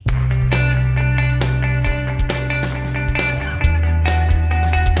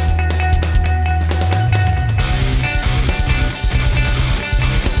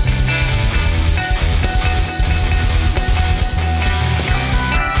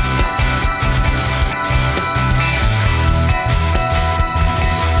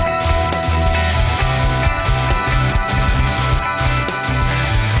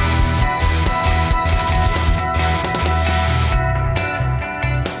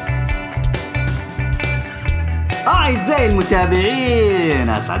أعزائي المتابعين،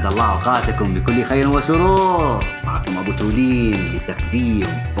 أسعد الله أوقاتكم بكل خير وسرور. معكم أبو تولين لتقديم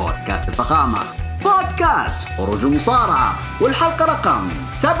بودكاست الفخامة، بودكاست هروج المصارعة، والحلقة رقم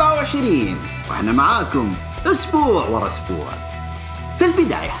 27، وإحنا معاكم أسبوع ورا أسبوع. في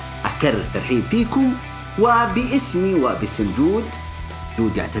البداية أكرر الترحيب فيكم وباسمي وباسم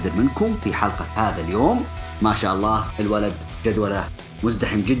جود يعتذر منكم في حلقة هذا اليوم. ما شاء الله الولد جدوله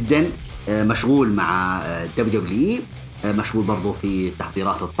مزدحم جدا، مشغول مع WWE، مشغول برضو في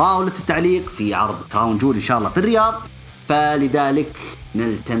تحضيرات الطاولة التعليق في عرض كراون جول إن شاء الله في الرياض، فلذلك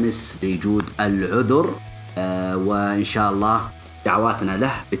نلتمس لجود العذر، وإن شاء الله دعواتنا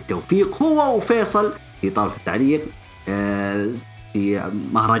له بالتوفيق هو وفيصل في طاولة التعليق في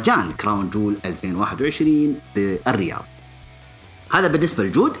مهرجان كراون جول 2021 بالرياض. هذا بالنسبة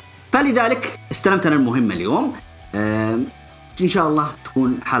لجود، فلذلك استلمتنا المهمة اليوم. إن شاء الله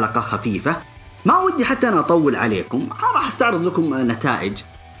تكون حلقة خفيفة، ما ودي حتى أنا أطول عليكم. راح أستعرض لكم نتائج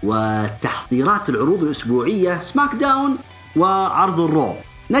وتحضيرات العروض الأسبوعية سماك داون وعرض الرو،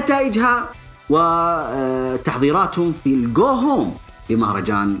 نتائجها وتحضيراتهم في الجو هوم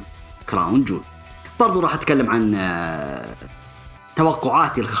لمهرجان كراون جول. برضو راح أتكلم عن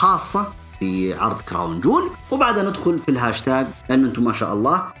توقعاتي الخاصة في عرض كراون جول، وبعدها ندخل في الهاشتاج، لأن أنتم ما شاء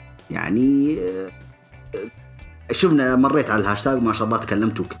الله يعني شفنا مريت على الهاشتاج ما شاء الله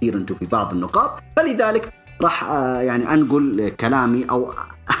تكلمتوا كثير أنتم في بعض النقاط، فلذلك راح يعني أنقل كلامي أو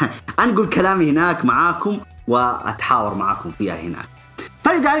أنقل كلامي هناك معاكم وأتحاور معاكم فيها هناك.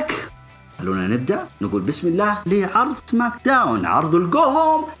 فلذلك خلونا نبدأ نقول بسم الله لعرض سماك داون، عرض الجو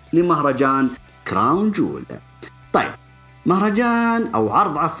هوم لمهرجان كراون جول. طيب، مهرجان أو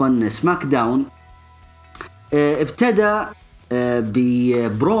عرض عفوا سماك داون ابتدى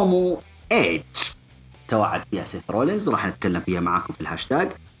ببرومو إيج توعد فيها سيث رولينز، راح نتكلم فيها معاكم في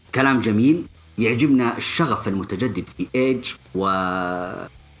الهاشتاج. كلام جميل، يعجبنا الشغف المتجدد في إيج، وقال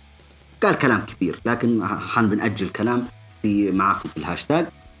كلام كبير، لكن بنأجل كلام في معاكم في الهاشتاج.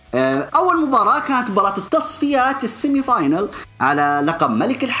 أول مباراة كانت مباراة التصفيات السيمي فاينل على لقب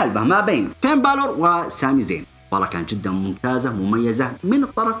ملك الحلبة ما بين فين بالور وسامي زين. مباراة كانت جدا ممتازة مميزة من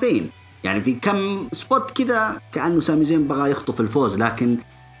الطرفين، يعني في كم سبوت كذا كأنه سامي زين بغى يخطف الفوز، لكن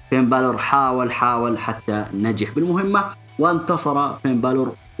فين بالور حاول حتى نجح بالمهمة، وانتصر فين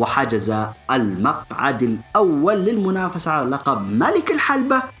بالور وحجز المقعد الأول للمنافسة على لقب ملك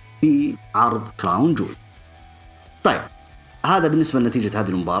الحلبة في عرض كراون جول. طيب، هذا بالنسبة لنتيجة هذه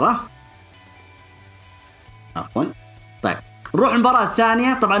المباراة. عفوا. طيب، نروح المباراة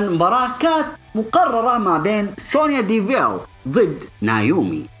الثانية. طبعا المباراة كانت مقررة ما بين سونيا ديفيل ضد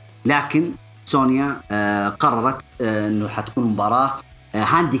نايومي، لكن سونيا قررت أنه حتكون مباراة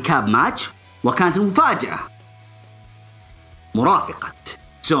هانديكاب ماتش، وكانت المفاجأة مرافقة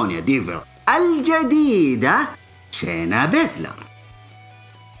سونيا ديفيل الجديدة شينا بيزلر.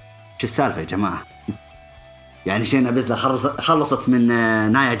 شو السالفة يا جماعة؟ يعني شينا بيزلر خلصت من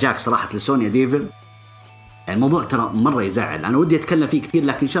نايا جاكس راحت لسونيا ديفيل. يعني الموضوع ترى مرة يزعل، أنا ودي أتكلم فيه كثير،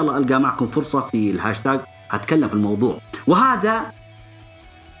 لكن إن شاء الله ألقى معكم فرصة في الهاشتاج هتكلم في الموضوع. وهذا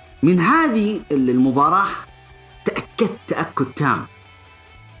من هذه المباراة تأكدت تأكد تام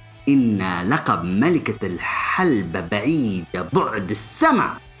إن لقب ملكة الحلبة بعيدة بعد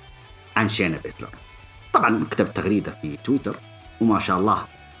السمع عن شينا بيزلر. طبعا كتبت تغريدة في تويتر، وما شاء الله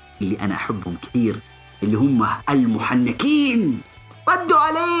اللي أنا أحبهم كثير اللي هم المحنكين ردوا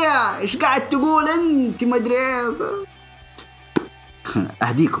علي، إيش قاعد تقول أنت ما أدري.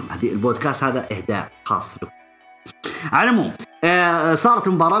 أهديكم البودكاست هذا إهداء خاص لكم. على العموم صارت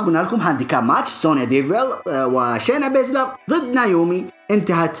المباراة، قلنا لكم هانديكاب ماتش سونيا ديفيل وشينا بيزلر ضد نايومي،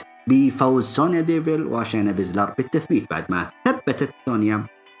 انتهت بفوز سونيا ديفيل وشينا بيزلر بالتثبيت بعد ما ثبتت سونيا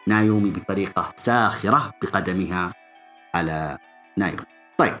نايومي بطريقة ساخرة بقدمها على نايومي.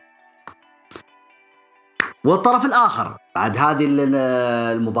 طيب، والطرف الآخر بعد هذه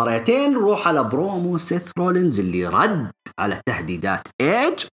المباراتين نروح على برومو سيث رولينز اللي رد على تهديدات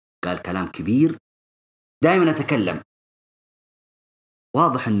إيج، قال كلام كبير. دائما أتكلم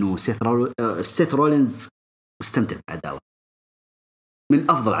واضح أنه سيث رولينز مستمتع بعداوة من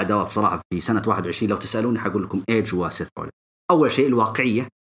أفضل عداوة بصراحة في سنة 21. لو تسألوني حقول لكم إيج وسيث رولينز. أول شيء الواقعية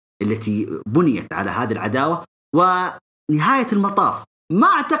التي بنيت على هذه العداوة، ونهاية المطاف ما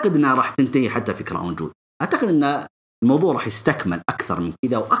أعتقد أنها راح تنتهي حتى في كراون جول. أعتقد أن الموضوع راح يستكمل أكثر من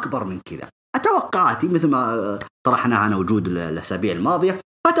كذا وأكبر من كذا. أتوقعاتي مثل ما طرحناها أنا وجود الأسابيع الماضية،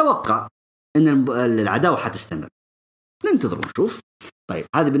 أتوقع أن العداوة حتستمر، ننتظر ونشوف. طيب،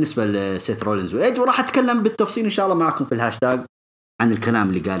 هذا بالنسبة لسيث رولينز وإيج، وراح أتكلم بالتفصيل إن شاء الله معكم في الهاشتاج عن الكلام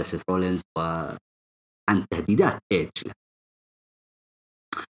اللي قاله سيث رولينز وعن تهديدات إيج.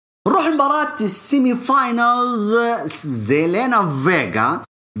 نروح نروح لمباراة السيمي فاينلز، زيلينا فيغا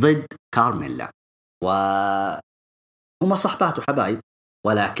ضد كارميلا، وهما صحبات وحبايب،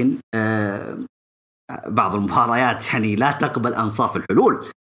 ولكن بعض المباريات يعني لا تقبل أنصاف الحلول،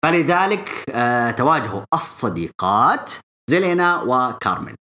 فلذلك تواجهوا الصديقات زيلينا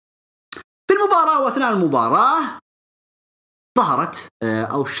وكارميلا في المباراة. وأثناء المباراة ظهرت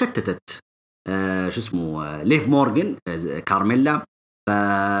أو شتتت ليف مورغان كارميلا،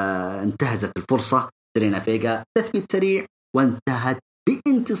 فانتهزت الفرصة زيلينا فيغا تثبيت سريع، وانتهت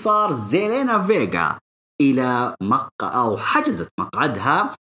بانتصار زيلينا فيغا إلى أو حجزت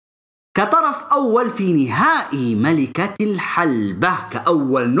مقعدها كطرف أول في نهائي ملكة الحلبة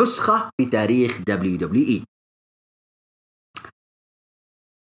كأول نسخة في تاريخ WWE.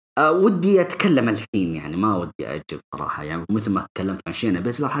 ودي أتكلم الحين، يعني ما ودي أجل صراحة، يعني مثل ما تكلمت عن شينا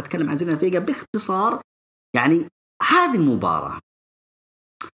بس راح أتكلم عن زيلينا فيغا باختصار. يعني هذه المباراة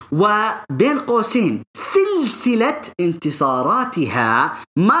وبين قوسين سلسلة انتصاراتها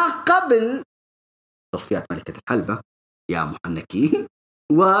ما قبل تصفيات ملكة الحلبة يا محنكين،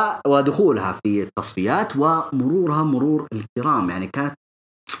 ودخولها في التصفيات ومرورها مرور الكرام، يعني كانت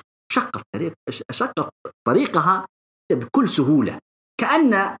شقت طريقها بكل سهولة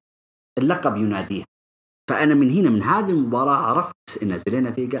كأن اللقب يناديه. فأنا من هنا من هذه المباراة عرفت أن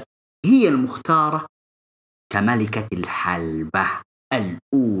زيلينا فيغا هي المختارة كملكة الحلبة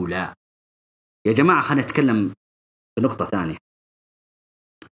الأولى. يا جماعة خلينا نتكلم بنقطة ثانية.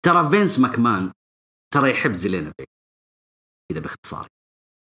 ترى فينس ماكمان ترى يحب زيلينا فيغا، إذا باختصار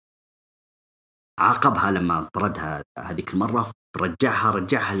عاقبها لما طردها هذيك المرة،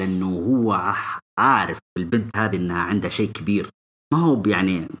 رجعها لأنه هو عارف البنت هذه أنها عندها شيء كبير، ما هو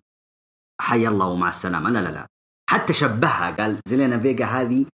يعني حي الله ومع السلامة، لا حتى شبهها، قال زيلينا فيغا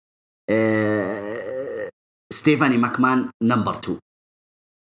هذه ستيفاني ماكمان نمبر 2.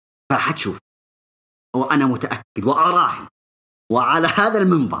 فحتشوف، وأنا متأكد وأراهن وعلى هذا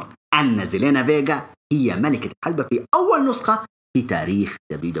المنبر أن زيلينا فيغا هي ملكة الحلبة في أول نسخة في تاريخ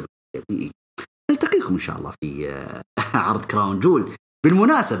WWE. نلتقيكم إن شاء الله في عرض كراون جول.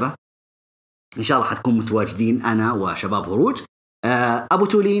 بالمناسبة إن شاء الله حتكون متواجدين أنا وشباب هروج، أبو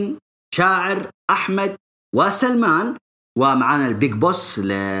تولين، شاعر، أحمد وسلمان، ومعنا البيج بوس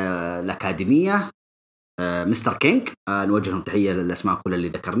الأكاديمية مستر كينج. نوجه لهم تحية للأسماء كل اللي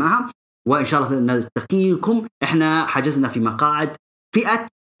ذكرناها، وإن شاء الله نلتقيكم. إحنا حجزنا في مقاعد فئة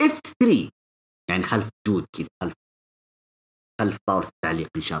F3، يعني خلف جود كذا، خلف طاولة التعليق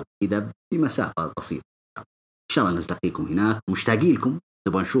إن شاء الله، إذا بمسافة بسيطة. إن شاء الله نلتقيكم هناك، مشتاقين لكم،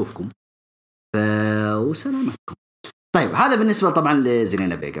 نبغى نشوفكم، وسلامتكم. طيب هذا بالنسبة طبعا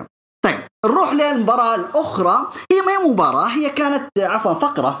لزيلينا فيغا. طيب نروح للمباراة الأخرى، هي ما هي مباراة، هي كانت عفوا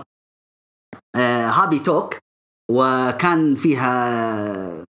فقرة هابي توك، وكان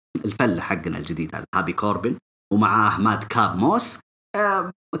فيها الفل حقنا الجديد هذا هابي كوربن ومعاه ماد كاب موس.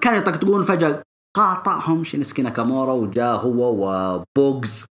 كانوا يطقطقون، فجأة قاطعهم شينسكي ناكامورا وجاء هو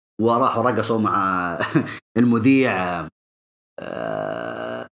وبوغز وراحوا رقصوا مع المذيع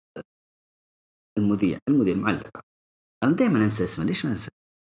المعلق. أنا دائما أنسى اسمه، ليش ما أنسى؟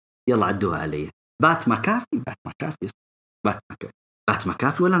 يلا عدوها علي. بات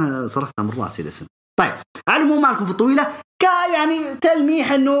مكافي ولا أنا صرفتها من راسي الاسم. طيب علموا مالكم في الطويلة، يعني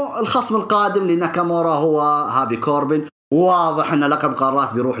تلميح إنه الخصم القادم لناكامورا هو هابي كوربن، واضح أن لقب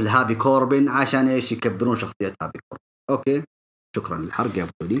قارات بيروح لهابي كوربن عشان إيش يكبرون شخصية هابي كوربن. أوكي شكرا للحرق يا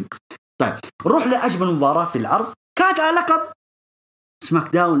أبو تولين. طيب نروح لأجمل مباراة في العرض، كانت على لقب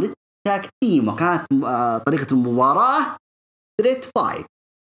سماك داون للتاك تيم، وكانت طريقة المباراة ستريت فايت.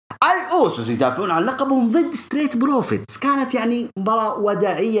 الأوسوس يدافعون عن لقبهم ضد ستريت بروفيتس. كانت يعني مباراة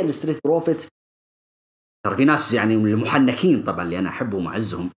وداعية لستريت بروفيتس. ترى في ناس يعني من المحنكين طبعا اللي أنا أحبهم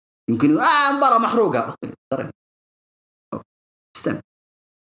وأعزهم يمكن مباراة محروقة. أوكي ترى استنى،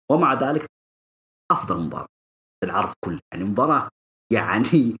 ومع ذلك أفضل مباراة في العرض كله، يعني مباراة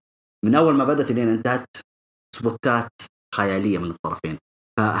يعني من أول ما بدأت لين انتهت سبوتات خيالية من الطرفين.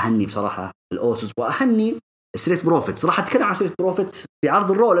 فأهني بصراحة الأوسوس وأهني ستريت بروفيتس. راح أتكلم عن ستريت بروفيتس في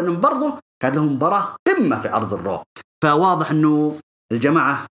عرض الرو، لأنهم برضو كانت لهم مباراة قمة في عرض الرو، فواضح أنه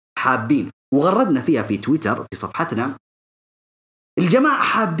الجماعة حابين، وغردنا فيها في تويتر في صفحتنا. الجماعة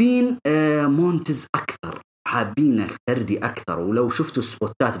حابين مونتز أكثر، حابين فردي أكثر. ولو شفتوا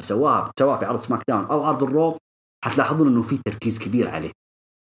السبوتات اللي سواها في عرض سماك داون أو عرض الرو هتلاحظون أنه في تركيز كبير عليه.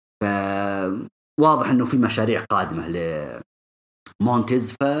 فواضح أنه في مشاريع قادمة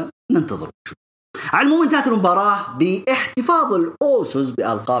لمونتز، فننتظر. على المهم انتهت المباراة باحتفاظ الأوسوس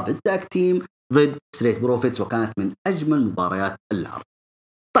بألقاب التاك تيم ضد ستريت بروفيتس، وكانت من أجمل مباريات العرض.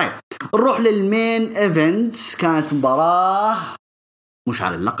 طيب نروح للمين ايفنت. كانت مباراة مش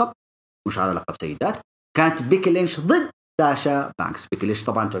على اللقب، مش على لقب سيدات. كانت بيكي لينش ضد ساشا بانكس. بيكي لينش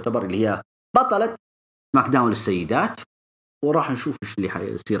طبعا تعتبر اللي هي بطلة ماك داون للسيدات، وراح نشوف ايش اللي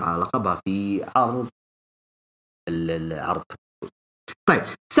حيصير على لقبها في عرض العرض. طيب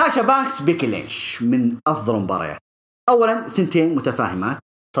ساشا بانكس بيكي لينش من افضل المباريات. اولا ثنتين متفاهمات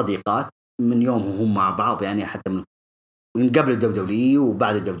صديقات من يوم هم مع بعض، يعني حتى من قبل الدبليو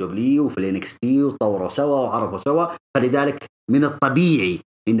وبعد الدبليو وفي الانكس تي، وطوروا سوا وعرفوا سوا، فلذلك من الطبيعي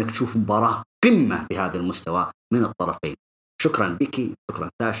انك تشوف مباراة قمة بهذا المستوى من الطرفين. شكرا بيكي، شكرا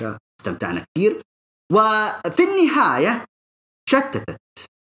ساشا، استمتعنا كثير. وفي النهاية شتتت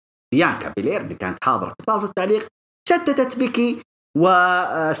بيانكا بيلير اللي كانت حاضرة في طاولة التعليق، شتتت بيكي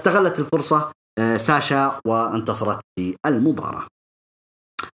واستغلت الفرصة ساشا وانتصرت في المباراة.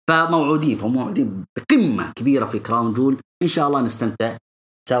 فموعودين بقمة كبيرة في كراون جول، إن شاء الله نستمتع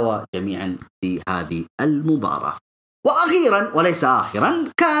سوا جميعا في هذه المباراة. وأخيرا وليس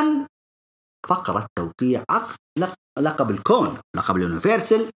آخرا كان فقرة توقيع عقد لقب الكون، لقب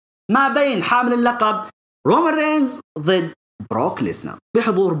اليونيفرسال، ما بين حامل اللقب رومان رينز ضد بروك ليسنر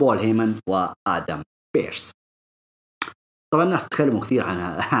بحضور بول هيمن وآدم بيرس. طبعا الناس تكلموا كثير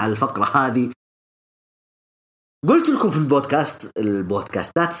عن الفقرة هذه. قلت لكم في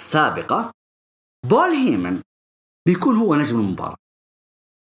البودكاستات السابقة بول هيمن بيكون هو نجم المباراة،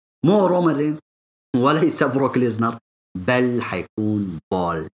 مو رومان رينز وليس بروك ليزنر، بل حيكون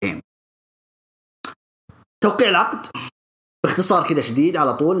بول هيمن. توقيع العقد باختصار كده شديد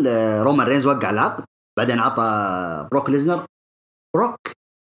على طول، رومان رينز وقع العقد، بعدين عطى بروك ليزنر. بروك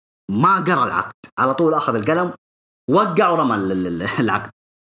ما قرأ العقد، على طول أخذ القلم وقع ورمى العقد.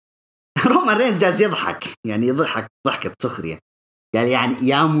 رومان رينز جالس يضحك، يعني يضحك ضحكة سخرية، قال يعني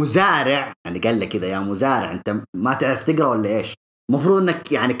يا مزارع، يعني قال له كذا يا مزارع أنت ما تعرف تقرأ ولا إيش؟ مفروض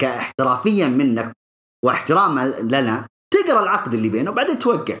أنك يعني كاحترافيا منك واحتراما لنا تقرأ العقد اللي بينه وبعدين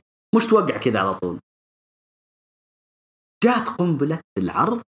توقع، مش توقع كذا على طول. جات قنبلة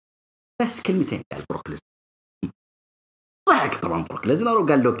العرض بس كلمتين قال بروك ليزنر. ضحك طبعا بروك ليزنر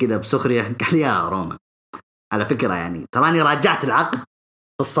وقال له كذا بسخرية، قال يا رومان على فكرة يعني تراني راجعت العقد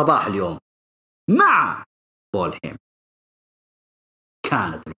في الصباح اليوم مع بول هيم.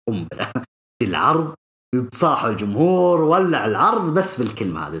 كانت القنبلة في العرض، يتصاحوا الجمهور، ولع العرض بس في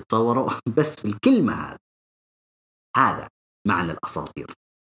الكلمة هذه، تصوروا بس في الكلمة هذه. هذا معنى الأساطير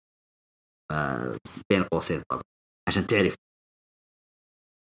بين قوسين طبعا عشان تعرف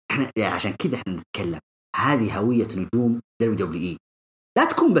احنا، يعني عشان كذا احنا نتكلم هذه هوية نجوم WWE. لا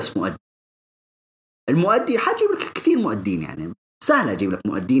تكون بس مؤدي، المؤدي حاجيب لك كثير مؤدين، يعني سهل اجيب لك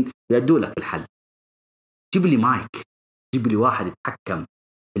مؤدين يؤدوا لك في الحل. جيب لي مايك، جيب لي واحد يتحكم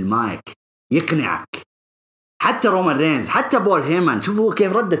في المايك يقنعك. حتى رومان رينز، حتى بول هيمان، شوفوا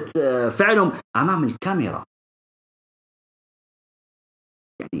كيف ردة فعلهم امام الكاميرا.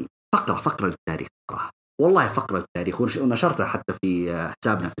 يعني فقرة للتاريخ صراحة، والله فقرة للتاريخ، ونشرتها حتى في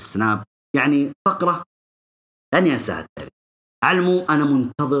حسابنا في السناب. يعني فقرة لن ينساها التاريخ. علموا أنا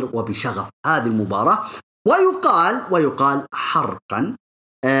منتظر وبشغف هذه المباراة، ويقال حرقا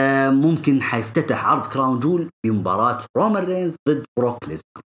ممكن حيفتتح عرض كراون جول بمباراة رومان رينز ضد بروك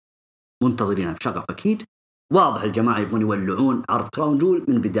ليزنر. منتظرين بشغف أكيد. واضح الجماعة يبغون يولعون عرض كراون جول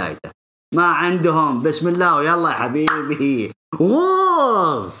من بدايته، ما عندهم بسم الله ويلا يا حبيبي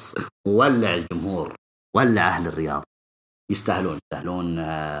غوص. ولع الجمهور، ولع أهل الرياض، يستاهلون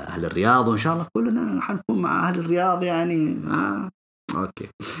أهل الرياض، وإن شاء الله كلنا حنكون مع أهل الرياض يعني. أوكي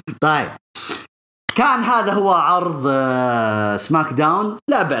طيب، كان هذا هو عرض سماك داون،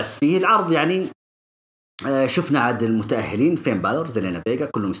 لا بأس فيه العرض يعني. شفنا عاد المتأهلين فين بالور، زيلينا فيجا،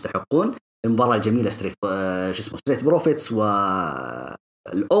 كلهم يستحقون. المباراة الجميلة ستريت بروفيتس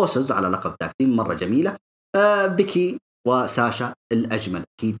والأوسوس على لقب تاك تيم، مرة جميلة. بيكي وساشا الأجمل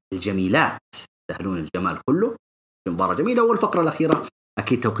أكيد، الجميلات يستاهلون الجمال كله. مباراة جميلة. والفقرة الأخيرة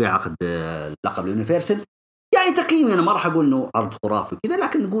أكيد توقيع عقد لقب اليونيفرسال. يعني تقييمي أنا ما راح أقول إنه عرض خرافي كذا،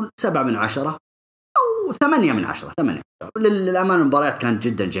 لكن نقول 7/10 أو 8/10. للأمانة المباريات كانت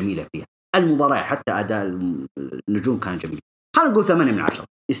جدا جميلة فيها، المباراة حتى أداء النجوم كان جميل. خلينا نقول 8/10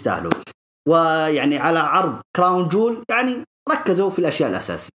 يستاهلوا. ويعني على عرض كراون جول يعني ركزوا في الأشياء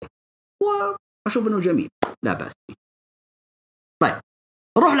الأساسية، وأشوف إنه جميل لا بأس. طيب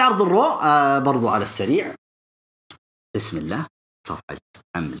نروح لعرض الرو برضو على السريع. بسم الله، صفحة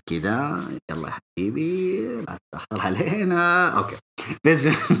أعمل كذا، يلا يا حبيبي لا تأخر علينا. أوكي بسم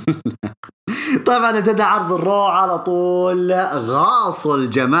الله. طبعا ابتدى عرض الرو على طول، غاصوا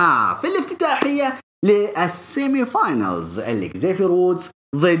الجماعة في الافتتاحية للسيمي فاينلز اللي زيفي رودز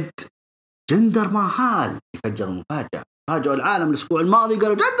ضد جندر ماهال. يفجر المفاجأة، فاجأوا العالم الأسبوع الماضي،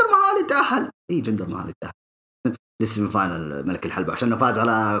 قالوا جندر ماهال يتأهل. جندر ماهال يتأهل لسه من فاينل ملك الحلبة عشان فاز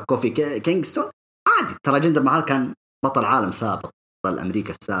على كوفي كينغستون. عادي، ترى جندر مهال كان بطل عالم سابق، بطل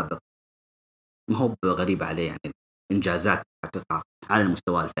أمريكا السابق، ما هو غريب عليه يعني إنجازات حققها على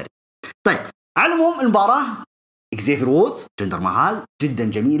المستوى الفردي. طيب على العموم المباراة إكزيفير وودز جندر مهال جدا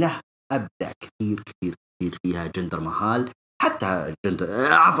جميلة، أبدع كثير فيها جندر مهال، حتى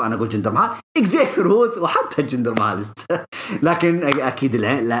عفوا أنا أقول جندر مهال إكزيفير وودز وحتى جندر مهال لكن أكيد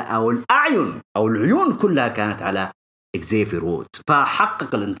العين أو الأعين أو العيون كلها كانت على إكزيفير وودز،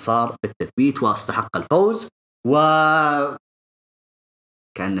 فحقق الانتصار بالتثبيت واستحق الفوز. و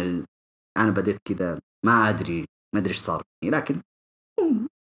كان أنا بديت كذا ما أدري إيش صار لكن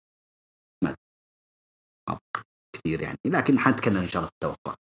ما كثير يعني، لكن حنتكلم إن شاء الله في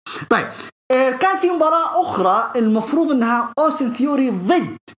التوقع. طيب كانت في مباراة أخرى المفروض أنها أوستن ثيوري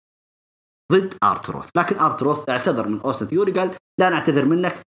ضد أرتروث، لكن أرتروث اعتذر من أوستن ثيوري، قال لا نعتذر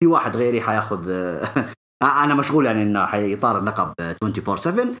منك، في واحد غيري حياخذ أنا مشغول يعني إنه حيطارد لقب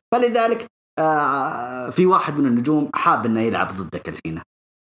 24/7، فلذلك في واحد من النجوم حاب إنه يلعب ضدك الحين.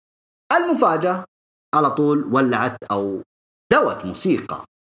 المفاجأة على طول ولعت أو دوت موسيقى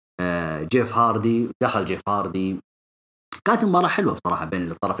جيف هاردي، دخل جيف هاردي، كانت مباراة حلوة بصراحة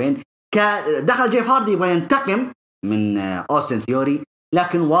بين الطرفين. دخل جيف هاردي يبغى ينتقم من أوستن ثيوري،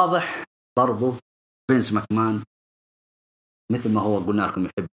 لكن واضح برضو فينس ماكمان مثل ما هو قلنا لكم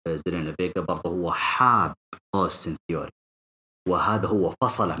يحب زيلينا فيجا، برضو هو حاب أوستن ثيوري، وهذا هو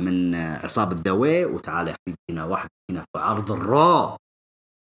فصله من عصابة داوي وتعالى يا حبيبي هنا واحد هنا في عرض الرو.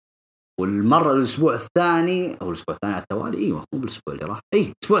 والمرة الأسبوع الثاني أو الأسبوع الثاني على التوالي، أيوة مو بالأسبوع اللي راح،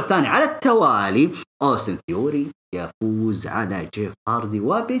 الأسبوع الثاني على التوالي أوستن ثيوري يفوز على جيف هاردي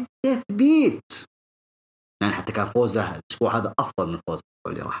وبالتثبيت، يعني حتى كان فوزه الأسبوع هذا أفضل من فوز الأسبوع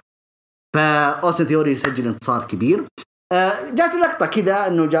اللي راح. فأوستن ثيوري يسجل انتصار كبير. جات لقطة كذا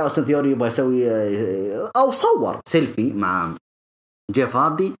إنه جاء أوستن ثيوري يبغى يسوي أو صور سيلفي مع جيف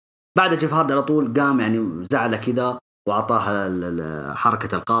هاردي، بعد جيف هاردي على طول قام يعني زعله كذا وعطاها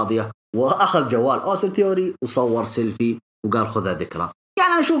حركة القاضية، وأخذ جوال أوستن ثيوري وصور سيلفي وقال خذها ذكرى.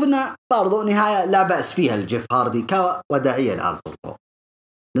 يعني أنا أشوف إنه برضو نهاية لا بأس فيها لجيف هاردي كوداعية لعرض الرو.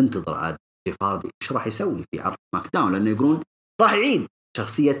 ننتظر عاد جيف هاردي إيش راح يسوي في عرض ماك داون، لأنه يقولون راح يعيد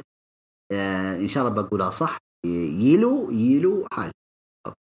شخصية إن شاء الله بقولها صح، يلو حال،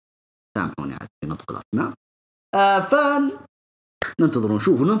 سامحوني عاد في نطق الأسماء. ننتظر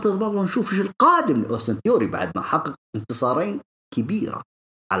ونشوف، وننتظر برضو نشوف إيش القادم لأوستن ثيوري بعد ما حقق انتصارين كبيرة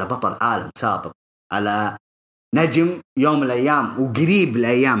على بطل عالم سابق، على نجم يوم من الأيام وقريب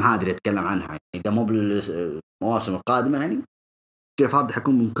الأيام هذه اللي أتكلم عنها، يعني إذا مو بالمواسم القادمة يعني جيف هاردي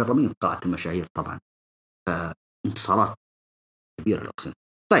حيكون مكرمين في قاعة المشاهير طبعا. انتصارات كبيرة لأوستن.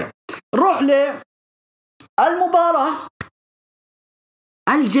 طيب نروح للمباراة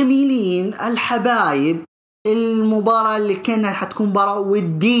الجميلين الحبايب، المباراة اللي كانت حتكون مباراة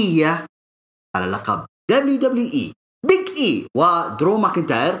ودية على لقب WWE بيج إي ودرو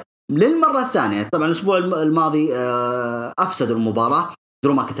ماكنتاير للمرة الثانية. طبعا الأسبوع الماضي أفسدوا المباراة،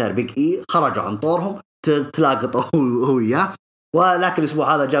 درو ماكنتاير بيج إي خرجوا عن طورهم، تلاقطوا هو وياه، ولكن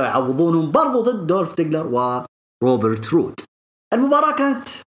الأسبوع هذا جاء يعوضونهم برضو ضد دولف زيجلر وروبرت رود. المباراة كانت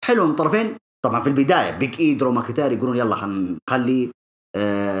حلوة من طرفين. طبعا في البداية بيج إي درو ماكنتاير يقولون يلا حنخلي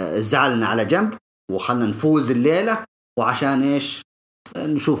زعلنا على جنب وخلنا نفوز الليلة، وعشان إيش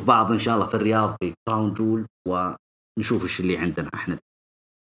نشوف بعض إن شاء الله في الرياض في كراون جول ونشوف إيش اللي عندنا إحنا.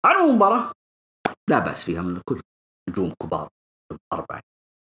 على المباراة لا بأس فيها من الكل، نجوم كبار أربعة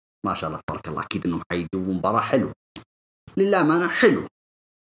ما شاء الله تبارك الله، أكيد إنهم حيجوا مباراة حلوة للأمانة، حلوة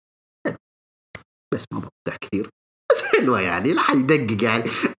بس ما بوضح كثير، بس حلوة يعني لا حد يدقق يعني.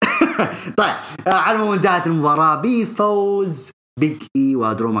 طيب على المهم انتهت المباراة بفوز بيج إي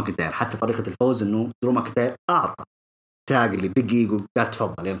ودرو ماكنتاير. حتى طريقة الفوز إنه درو ماكنتاير أعطى تاج اللي بيج إي يقول لا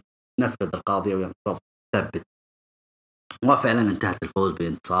تفضل يعني نفذ القاضية ويلا تفضل ثبت، وفعلا انتهت الفوز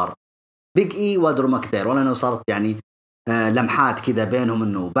بانتصار بيج إي ودرو ماكنتاير. ولا أنه صارت يعني لمحات كذا بينهم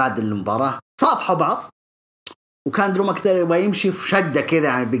إنه بعد المباراة صافحوا بعض، وكان درو ماكنتاير يبغى يمشي في شدة كذا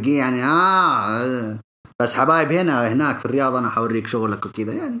يعني بيج إي يعني بس حبايب هنا هناك في الرياض أنا حوريك شغلك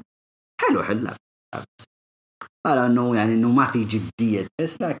وكذا يعني حلو لا قال انه يعني انه ما في جديه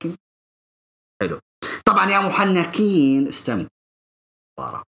بس لكن حلو. طبعا يا محنكين استمتعوا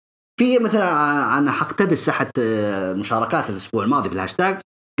مباراة في مثلا انا حقتبس ساحه مشاركات الاسبوع الماضي في الهاشتاج،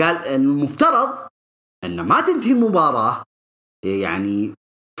 قال المفترض ان ما تنتهي المباراه يعني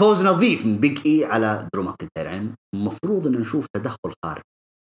فوز نظيف من بيج إي على درو ماكنتاير، يعني المفروض ان نشوف تدخل خارج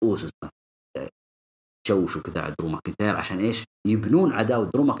اوسس تشوشوا كذا على درو ماكنتاير عشان ايش يبنون عداوه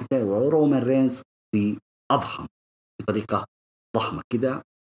درو ماكنتاير ورومان رينز بأضخم بطريقة ضخمة كده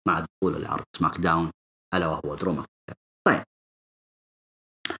مع دخول العرض سماك داون ألا وهو درو ماكنتاير. طيب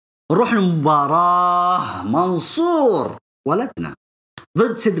نروح لمباراة منصور ولدنا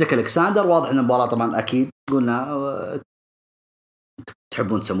ضد سيدريك ألكساندر. واضح أن المباراة طبعا أكيد قلنا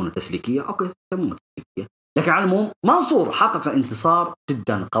تحبون تسمونها تسليكية، أوكي تسمونها تسليكية، لكن على العموم منصور حقق انتصار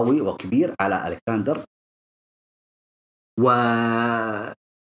جدا قوي وكبير على ألكساندر، وما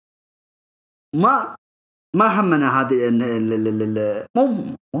همنا هذه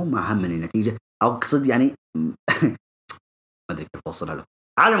ما همني النتيجة، أو أقصد يعني ما أدري كيف أوصلها له.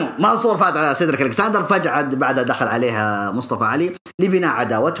 على العموم منصور فاز على سيدريك ألكساندر، فجأة بعدها دخل عليها مصطفى علي لبناء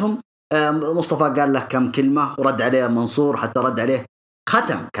عداوتهم. مصطفى قال له كم كلمة ورد عليه منصور، حتى رد عليه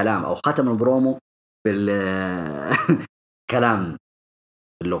ختم كلام أو ختم البرومو بالكلام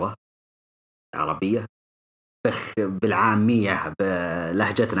باللغة العربية بالعامية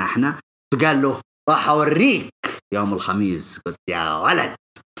بلهجتنا احنا، فقال له راح أوريك يوم الخميس. قلت يا ولد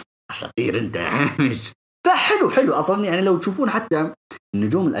خطير انت يا حمش. فحلو أصلا يعني لو تشوفون حتى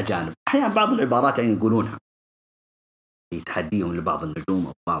النجوم الأجانب أحيانا بعض العبارات يعني يقولونها يتحديهم لبعض النجوم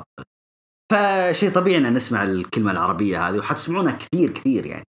أو بعض، فشيء طبيعي أن نسمع الكلمة العربية هذه وحتسمعونها كثير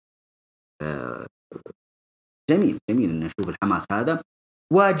يعني. جميل أن نشوف الحماس هذا،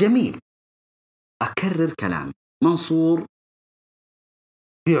 وجميل أكرر كلامي. منصور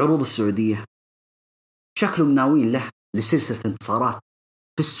في عروض السعودية شكله مناوين له لسلسلة انتصارات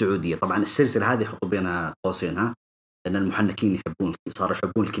في السعودية. طبعا السلسلة هذه حطوا بين قوسين ها، لأن المحنكين صاروا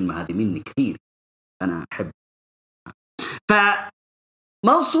يحبون الكلمة هذه مني كثير، أنا أحب.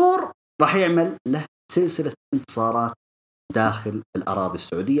 فمنصور راح يعمل له سلسلة انتصارات داخل الأراضي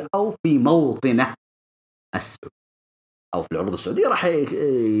السعودية أو في موطنه السعودي أو في العروض السعودية، راح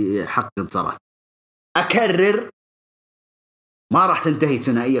يحقق انتصارات. أكرر ما راح تنتهي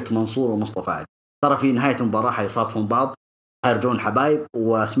ثنائية منصور ومصطفى علي، ترى في نهاية المباراة حيصافون بعض، هيرجون حبايب،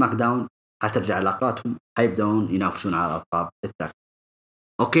 وسماك داون حترجع علاقاتهم، حيبدأون ينافسون على الألقاب التالي.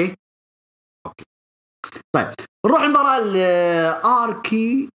 أوكي. طيب نروح المباراة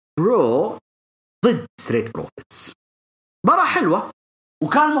الآركي برو ضد ستريت بروفيتس. مباراة حلوة،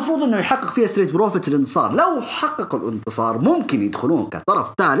 وكان المفروض انه يحقق فيها ستريت بروفيتس الانتصار. لو حققوا الانتصار ممكن يدخلون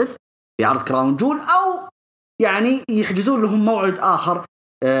كطرف ثالث في عرض كراون جول، او يعني يحجزون لهم موعد اخر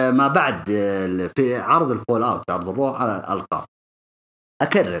ما بعد في عرض الفول اوت في عرض الرو على الالقاب.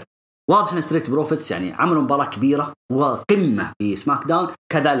 اكرر واضح ان ستريت بروفيتس يعني عملوا مباراة كبيرة وقمة في سماك داون،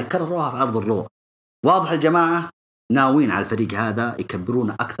 كذلك كرروها في عرض الرو. واضح الجماعة ناويين على الفريق هذا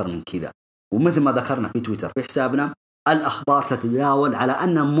يكبرون اكثر من كذا، ومثل ما ذكرنا في تويتر في حسابنا الأخبار تتداول على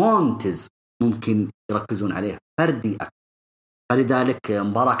أن مونتز ممكن يركزون عليه فردي أكثر. فلذلك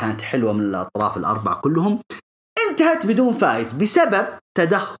مباراة كانت حلوة من الأطراف الأربعة كلهم، انتهت بدون فائز بسبب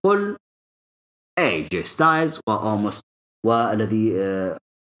تدخل AJ ستايلز وأوموس، والذي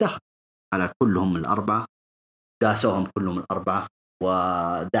دخل على كلهم الأربعة، داسوهم كلهم الأربعة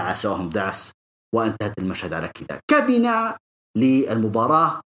ودعسوهم دعس، وانتهت المشهد على كذا كبناء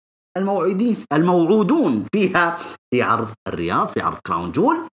للمباراة الموعودون فيها في عرض الرياض في عرض كراون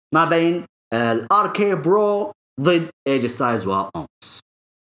جول ما بين الاركي برو ضد ايج ستايلز وأومس.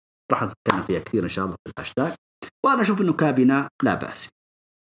 راح نتكلم فيها كثير ان شاء الله في الهاشتاج، وانا اشوف انه كابينة لا بأس.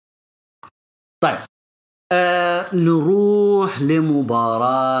 طيب نروح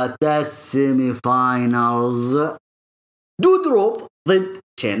لمباراة السيمي فاينلز، دودروب ضد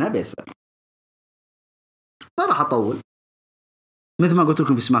شينا بيسلر. ما راح اطول، مثل ما قلت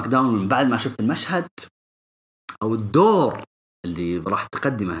لكم في سماك داون من بعد ما شفت المشهد أو الدور اللي راح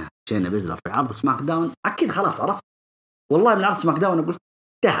تقدمه شينا بيزلر في عرض سماك داون، أكيد خلاص عرفت. والله من عرض سماك داون أقول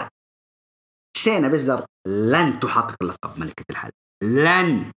انتهى، شينا بيزلر لن تحقق لقب ملكة الحل،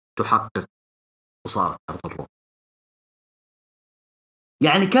 لن تحقق، وصارت عرض الرو.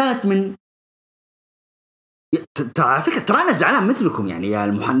 يعني كانت من ترى فكرة، ترى أنا زعلان مثلكم يعني يا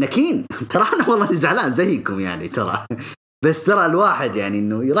المحنكين، ترى أنا والله زعلان زيكم يعني ترى، بس ترى الواحد يعني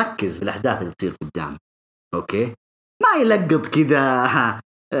إنه يركز في الأحداث اللي تصير قدام، أوكي، ما يلقط كذا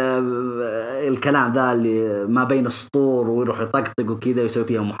الكلام ذا اللي ما بين السطور ويروح يطقطق وكذا ويسوي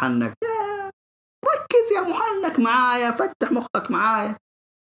فيها محنك. ركز يا محنك معايا، فتح مخك معايا.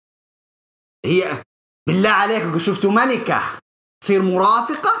 هي بالله عليك شفتوا ملكة تصير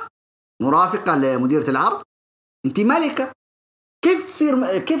مرافقة لمديرة العرض؟ انت ملكة،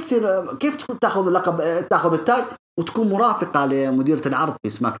 كيف تاخذ اللقب، تاخذ التاج وتكون مرافقة لمديرة العرض في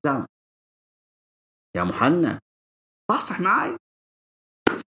سماك داون؟ يا محنك صح معاي.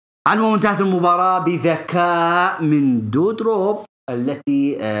 على المهم انتهت المباراة بذكاء من دودروب،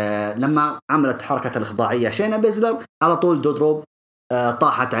 التي لما عملت حركة الإخضاعية شينا بيزلر على طول دودروب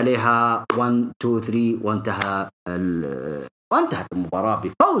طاحت عليها 1 2 3 وانتهت المباراة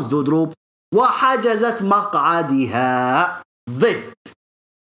بفوز دودروب وحجزت مقعدها ضد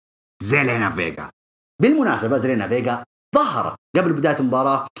زيلينا فيغا. بالمناسبة زيلينا فيغا ظهرت قبل بداية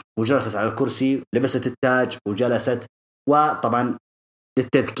المباراة وجلست على الكرسي، لبست التاج وجلست. وطبعا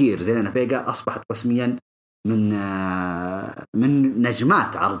للتذكير زيلينا فيغا أصبحت رسميا من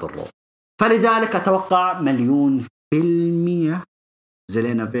نجمات عرض الرو، فلذلك أتوقع 1,000,000%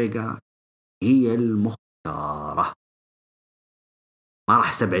 زيلينا فيغا هي المختارة. ما راح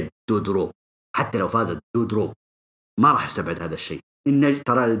استبعد دودرو، حتى لو فازت دودرو ما راح استبعد هذا الشيء. إن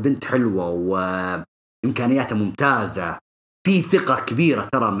ترى البنت حلوة وإمكانياتها ممتازة، في ثقة كبيرة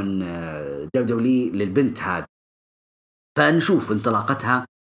ترى من دولي للبنت هذه. فنشوف انطلاقتها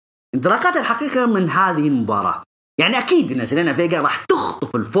الحقيقة من هذه المباراة. يعني أكيد إن زيلينا فيغا راح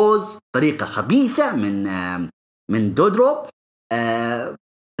تخطف الفوز طريقة خبيثة من دودرو،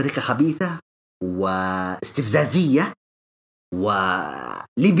 طريقة خبيثة واستفزازية،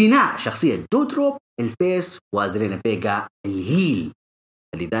 ولبناء شخصية دودرو الفيس وزيلينا فيغا الهيل.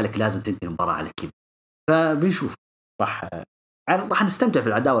 لذلك لازم تنتهي المباراة على كذا. فبنشوف راح نستمتع في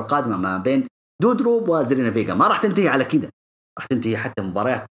العداوة القادمة ما بين دودرو وزيلينا فيغا. ما راح تنتهي على كذا، راح تنتهي حتى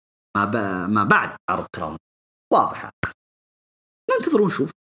مباريات ما بعد عرض كراون واضحة. ننتظر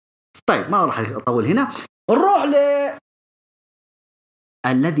ونشوف. طيب ما راح أطول هنا، نروح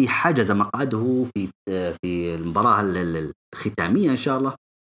الذي حجز مقعده في المباراة الختامية إن شاء الله،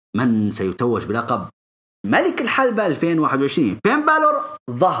 من سيتوج بلقب ملك الحلبة 2021. فين بالور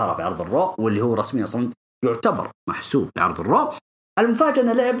ظهر في عرض الرو، واللي هو رسميا أصلا يعتبر محسوب لعرض الرو. المفاجأة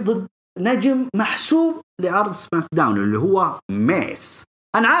أنه لعب ضد نجم محسوب لعرض سماك داون اللي هو ميس.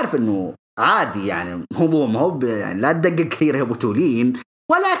 أنا عارف أنه عادي، يعني موضوع ما هو يعني لا تدقق كثير يا بطولين،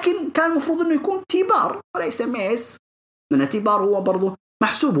 ولكن كان المفروض أنه يكون تيبار وليس ميس، لأن تيبار هو برضو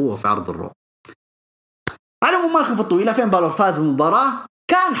محسوب هو في عرض الرو. على مماركة في الطويلة، فين بالور فاز بالمباراة،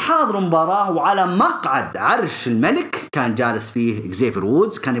 كان حاضر مباراة وعلى مقعد عرش الملك كان جالس فيه إكزيفير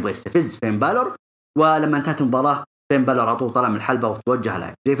وودز، كان يبغى يستفز فين بالور. ولما انتهت المباراة فين بالور على طول طلع من الحلبة وتوجه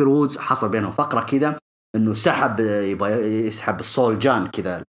على إكزيفير وودز. حصل بينهم فقرة كذا إنه يبغى يسحب السول جان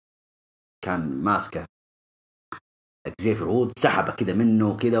كذا، كان ماسكه إكزيفير وودز، سحبه كذا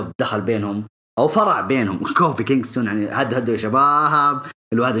منه كذا ودخل بينهم أو فرع بينهم كوفي كينغستون. يعني هدوا يا شباب،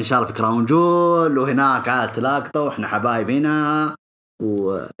 الواحد إن شاء الله في كراون جول وهناك عاد تلاقطوا وإحنا حبايب هنا،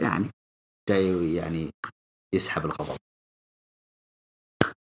 ويعني جاي يعني يسحب الغضب.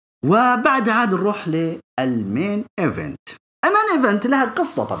 وبعد عاد نروح للمين إيفنت. المين إيفنت لها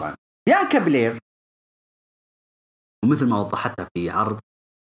قصة طبعا. بيانكا بلير، ومثل ما وضحتها في عرض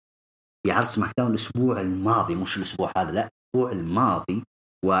سماك داون الأسبوع الماضي، مش الأسبوع هذا، لا الأسبوع الماضي،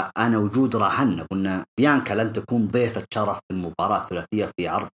 وأنا وجود راهنا قلنا بيانكا لن تكون ضيفة شرف في المباراة الثلاثية في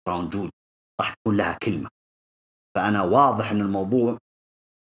عرض كراون جول، راح تكون لها كلمة. فأنا واضح أن الموضوع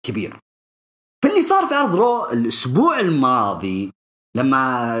كبير. فاللي صار في عرض رو الأسبوع الماضي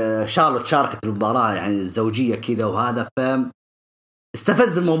لما شارلوت شاركت المباراة يعني الزوجية كذا وهذا،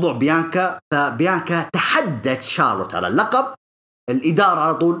 فاستفز الموضوع بيانكا. فبيانكا تحدت شارلوت على اللقب. الإدارة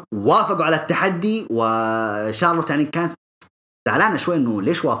على طول وافقوا على التحدي، وشارلوت يعني كانت زعلانة شوي إنه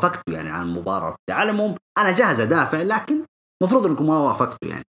ليش وافقتوا يعني على المباراة. علمهم أنا جاهز أدافع، لكن مفروض إنكم ما وافقتوا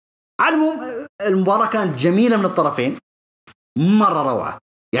يعني. علمهم المباراة كانت جميلة من الطرفين، مرة روعة.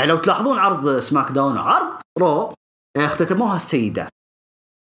 يعني لو تلاحظون عرض سماك داون وعرض رو اختتموها السيدات،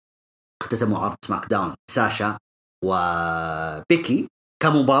 اختتموا عرض سماك داون ساشا وبيكي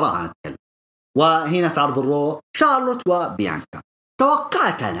كمباراة أنا أتكلم، وهنا في عرض الرو شارلوت وبيانكا.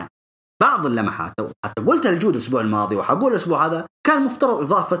 توقعت أنا بعض اللمحات، حتى قلت الجود الأسبوع الماضي وحقول الأسبوع هذا، كان مفترض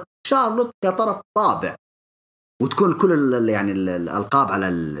إضافة شارلوت كطرف رابع وتكون كل يعني الألقاب على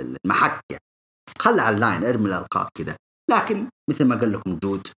المحك، يعني خلى على اللاين ارمي الألقاب كذا. لكن مثل ما قال لكم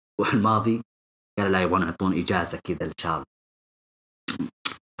جود والماضي، قال لا يبغون يعطون إجازة كذا لشارلوت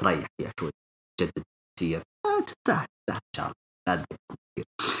تريح فيها شوي، جدد سير تستاهل شارلوت لا تدخل كثير.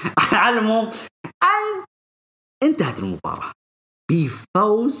 على العموم انتهت المباراة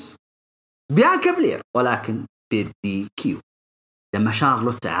بفوز بيانكا بلير، ولكن بالدي كيو، لما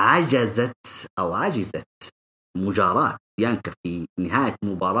شارلوت عجزت مجاراة بيانكا في نهاية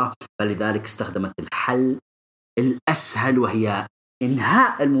المباراة. فلذلك استخدمت الحل الأسهل، وهي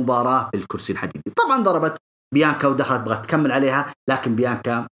إنهاء المباراة بالكرسي الحديدي. طبعا ضربت بيانكا ودخلت بغت تكمل عليها، لكن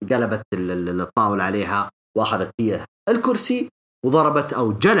بيانكا قلبت الطاولة عليها وأخذت هي الكرسي وضربت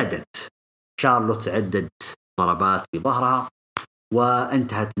أو جلدت شارلوت عدة ضربات في ظهرها.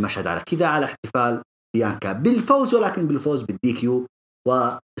 وانتهت المشهد على كذا، على احتفال بيانكا بالفوز، ولكن بالفوز بالدي كيو.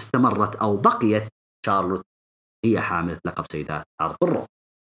 واستمرت أو بقيت شارلوت هي حاملة لقب سيدات عرض الرو،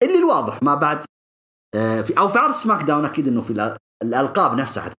 اللي الواضح ما بعد في عرض سماك داون أكيد إنه في الألقاب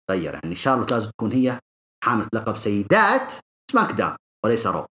نفسها حتتغير. يعني شارلوت لازم تكون هي حاملة لقب سيدات سماك داون وليس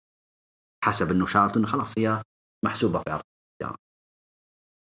رو، حسب إنه شارلوت إنه خلاص هي محسوبة في عرض داون.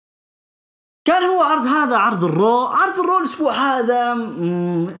 كان هو عرض، هذا عرض الرو الأسبوع هذا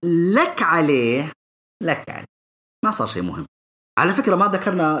لك عليه ما صار شيء مهم. على فكرة ما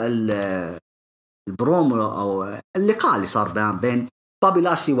ذكرنا البرومو أو اللقاء اللي صار بين بابي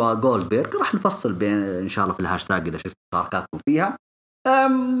لاشلي وجولدبيرغ، راح نفصل بين إن شاء الله في الهاشتاج إذا شفت مشاركاتكم فيها.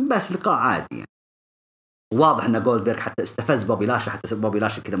 بس لقاء عادي يعني. واضح أن جولدبيرغ حتى استفز بابي لاشلي، حتى بابي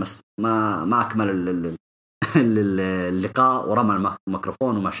لاشلي كده ما أكمل اللقاء ورمى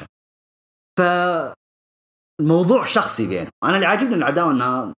الميكروفون ومشى. فالموضوع شخصي بينهم. أنا اللي عاجبني العداوة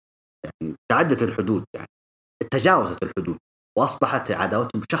أنها يعني تعدت الحدود، يعني تجاوزت الحدود وأصبحت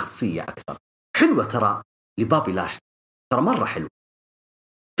عداوتهم شخصية أكثر. حلوة ترى لبابي لاشلي، ترى مرة حلو.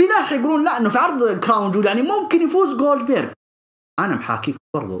 في ناس يقولون لا، إنه في عرض كراون جول يعني ممكن يفوز جولدبيرغ. أنا محاكيك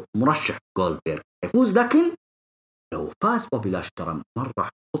برضو مرشح جولدبيرغ يفوز، لكن لو فاز بابي لاشلي ترى مرة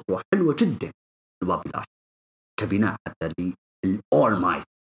خطوة حلوة جدا لبابي لاشلي كبناء حتى للأول مايت.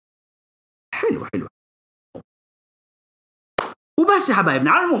 حلوة وبس يا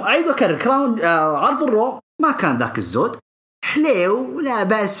حبايبنا. على العموم أعيد وأكرر، كراون عرض الرو ما كان ذاك الزود، حلو لا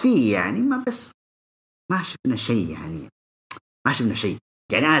بأس فيه يعني، ما شفنا شيء يعني.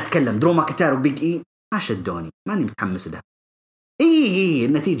 أنا أتكلم درو ماكنتاير وبيج إي ما شدوني، ماني متحمس لها. إيه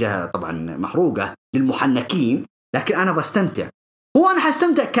النتيجة طبعا محروقة للمحنكين، لكن أنا بستمتع. أنا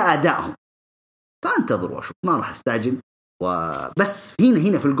حستمتع كأدائهم، فانتظروا واشوف، ما راح استعجل. وبس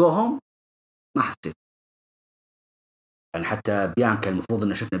هنا في الجوهم ما حسيت يعني. حتى بيانكا المفروض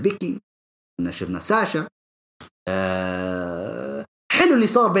إن شفنا بيكي، إن شفنا ساشا. حلو اللي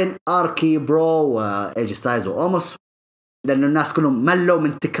صار بين آركي برو وإيجي ستايلز وأوموس، لأنه الناس كلهم ملوا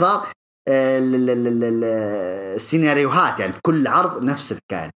من تكرار السيناريوهات. يعني في كل عرض نفس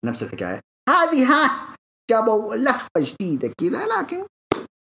الحكاية هذه. جابوا لفة جديدة كذا، لكن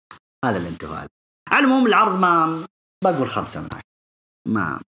هذا الانتهاء. على المهم العرض ما بقول 5 من 10.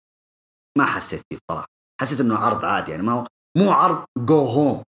 ما حسيت فيه صراحة. حسيت إنه عرض عادي يعني، مو عرض جو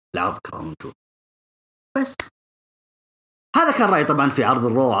هوم لعرض كراون جول. بس هذا كان رأيي طبعا في عرض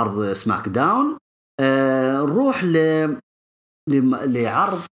الرو وعرض سماك داون. نروح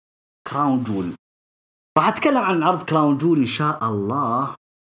لعرض كراون جول. راح أتكلم عن عرض كراون جول إن شاء الله،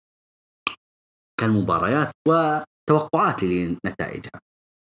 كالمباريات وتوقعاتي لنتائجها.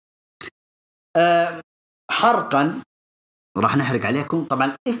 حرقا راح نحرق عليكم.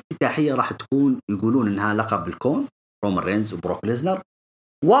 طبعا الافتتاحية راح تكون يقولون إنها لقب الكون، رومان رينز وبروك ليزنر.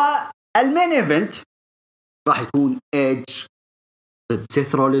 والمين إيفنت راح يكون إيدج ضد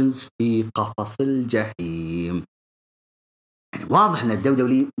سيث رولينز في قفص الجحيم. يعني واضح ان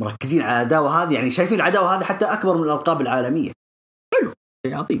الدولي مركزين على العداوه هذه، يعني شايفين العداوه هذه حتى اكبر من الالقاب العالميه. حلو،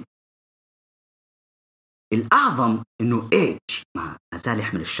 شيء عظيم. الاعظم انه ايدج ما زال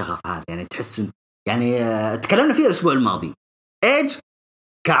يحمل الشغف هذا. يعني تحس يعني تكلمنا فيه الاسبوع الماضي، ايدج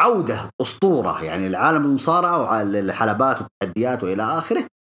كعوده اسطوره يعني العالم المصارعه وعلى الحلبات والتحديات والى اخره.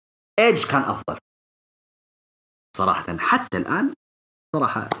 ايدج كان افضل صراحه حتى الان.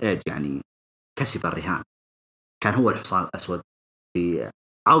 صراحه ايدج يعني كسب الرهان، كان هو الحصان الاسود في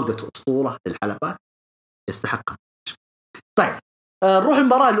عودة أسطورة للحلبات، يستحقها. طيب نروح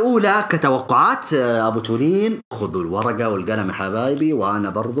المباراة الأولى كتوقعات. أبو تولين خذوا الورقة والقلم يا حبايبي، وأنا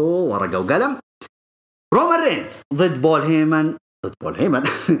برضو ورقة وقلم. رومان رينز ضد بول هيمن.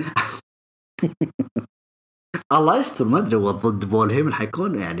 الله يستر، ما أدري هو ضد بول هيمن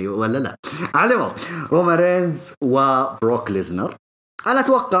حيكون يعني ولا لا. علموا رومان رينز وبروك ليزنر. أنا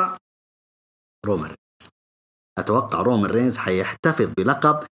أتوقع رومان رينز حيحتفظ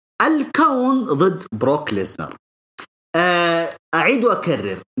بلقب الكون ضد بروك ليزنر. أعيد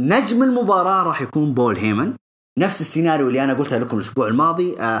وأكرر، نجم المباراة راح يكون بول هيمن. نفس السيناريو اللي أنا قلتها لكم الأسبوع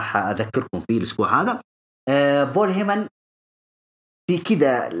الماضي أذكركم فيه الأسبوع هذا. بول هيمن في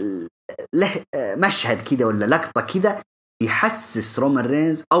كذا له مشهد كذا ولا لقطة كذا بيحسس رومان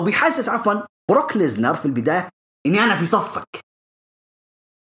رينز أو بيحسس عفوا بروك ليزنر في البداية إني أنا في صفك،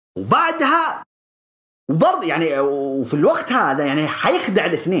 وبعدها وبرضه يعني وفي الوقت هذا يعني حيخدع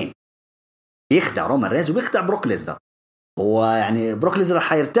الاثنين، بيخدع رومان رينز وبيخدع بروك ليزنر. هو يعني بروك ليزنر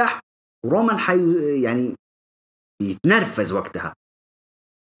حيرتاح ورومان يعني يتنرفز وقتها.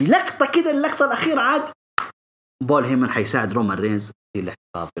 لقطة كده اللقطة الأخيرة عاد بول هيمن حيساعد رومان رينز في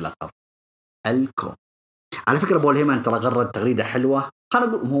الاحتفاظ بلقب الكون. على فكرة بول هيمن ترى غرد تغريدة حلوة. خلنا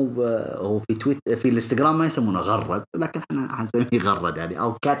نقول هو في تويت في الانستغرام ما يسمونه غرد، لكن احنا حنسميه غرد يعني،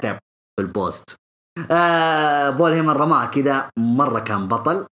 أو كتب في البوست. بول هيمن رماه كده مرة كان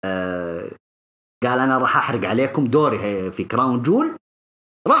بطل. قال أنا راح أحرق عليكم دوري في كراون جول،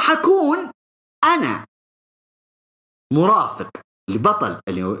 راح أكون أنا مرافق لبطل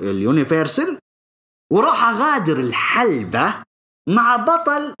اليونيفرسال، وراح أغادر الحلبة مع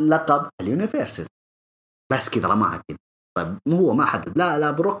بطل لقب اليونيفرسال. بس كذا رماها كذا. طيب هو ما حدد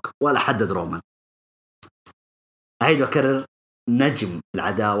لا بروك ولا حدد رومان. أعيد وأكرر، نجم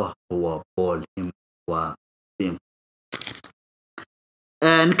العداوة هو بول هيم وبيم.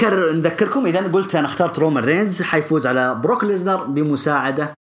 نذكركم إذا قلت أنا اخترت رومان رينز حيفوز على بروك ليزنر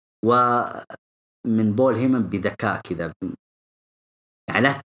بمساعدة ومن بول هيمن بذكاء كذا.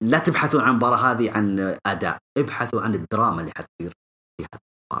 يعني لا تبحثوا عن المباراة هذه عن أداء، ابحثوا عن الدراما اللي حتصير في هذه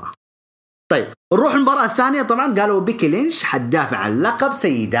المباراة. طيب نروح المباراة الثانية. طبعا قالوا بيكي لينش حتدافع عن لقب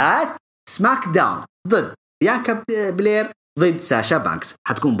سيدات سماك داون ضد بيانكا بلير ضد ساشا بانكس.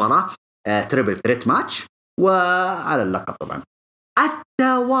 حتكون مباراة تريبل ثريت ماتش وعلى اللقب. طبعا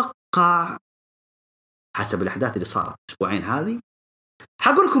أتوقع حسب الأحداث اللي صارت أسبوعين هذه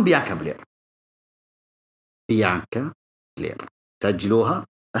حقول لكم بيانكا بلير سجلوها.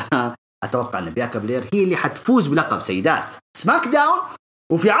 أتوقع أن بيانكا بلير هي اللي حتفوز بلقب سيدات سماك داون،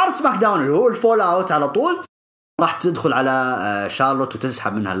 وفي عرض سماك داون اللي هو الفول أوت على طول راح تدخل على شارلوت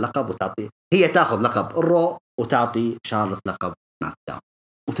وتسحب منها اللقب وتعطي، هي تأخذ لقب الرو وتعطي شارلوت لقب سماك داون،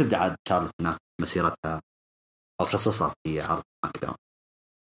 وتبدأ عاد شارلوت مسيرتها أو قصصها في عرض سماك داون.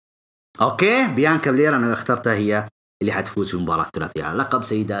 أوكي بيانكا بلير أنا اخترتها هي اللي حتفوز في المباراة الثلاثية على لقب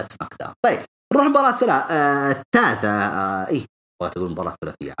سيدات سماك داون. طيب نروح المباراة الثالثة. وتقول المباراة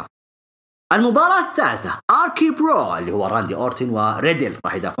الثلاثية المباراة الثالثة آركي برو اللي هو راندي أورتن وريدل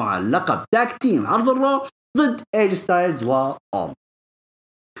راح يدافعون عن اللقب تاك تيم عرض الرو ضد ايج ستايلز وأوم.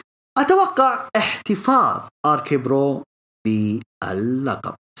 أتوقع احتفاظ آركي برو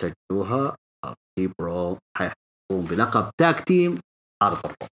باللقب. سجلوها، آركي برو حيحتفظون بلقب تاك تيم عرض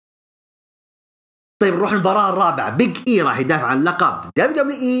الرو. طيب نروح المباراة الرابعة. بيج إي راح يدافع عن اللقب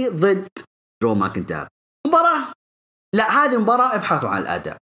WWE ضد درو ماكنتاير. مباراة لا هذه المباراة ابحثوا عن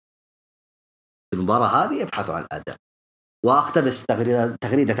الأداء. المباراة هذه ابحثوا عن الأداء. واقتبس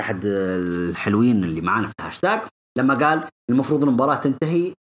تغريدة أحد الحلوين اللي معانا في الهاشتاج لما قال المفروض المباراة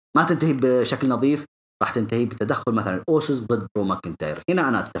ما تنتهي بشكل نظيف، راح تنتهي بتدخل مثلا الأوسس ضد درو ماكنتاير. هنا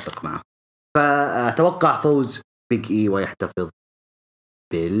أنا أتفق معه. فأتوقع فوز بيج إي ويحتفظ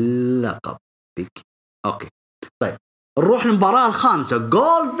باللقب بيج. أوكي طيب نروح للمباراة الخامسة.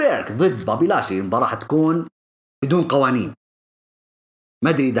 جولدبرغ ضد بابي لاشلي. المباراة حتكون بدون قوانين، ما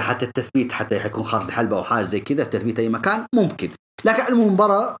أدري إذا حتى التثبيت حتى يكون خارج الحلبة أو حاجة زي كذا، التثبيت أي مكان ممكن، لكن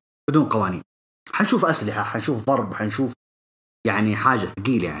المباراة بدون قوانين. حنشوف أسلحة، حنشوف ضرب، حنشوف يعني حاجة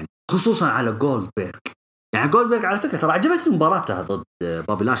ثقيلة يعني، خصوصا على جولدبرغ. يعني جولدبرغ على فكرة ترى عجبتني مباراتها ضد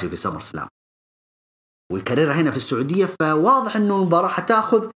بابي لاشلي في سمر سلام ويكررها هنا في السعودية، فواضح إنه المباراة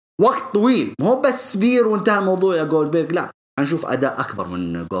حتاخذ وقت طويل، مو بس سبير وانتهى الموضوع يا جولدبرغ، لا حنشوف أداء أكبر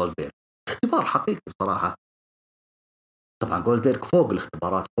من جولدبرغ. اختبار حقيقي بصراحة. طبعا جولدبرغ فوق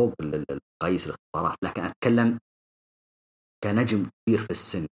الاختبارات، فوق قيس الاختبارات، لكن أتكلم كنجم كبير في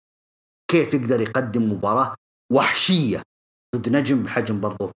السن كيف يقدر يقدم مباراة وحشية ضد نجم بحجم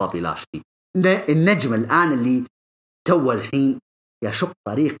برضو بابي لاشلي، النجم الآن اللي تو الحين يشق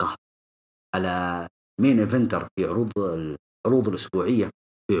طريقه على مين إيفنتر في العروض الأسبوعية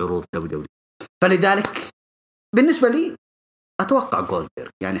في عروض دولي. فلذلك بالنسبة لي أتوقع جولدبرغ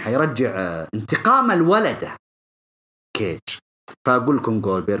يعني حيرجع انتقام الولده كيج، فأقول لكم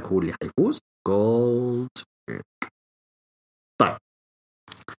جولدبرغ هو اللي حيفوز. جولدبرغ. طيب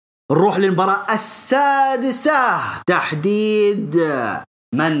نروح للمباراة السادسة، تحديد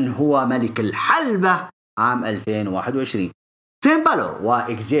من هو ملك الحلبة عام 2021. فين بالور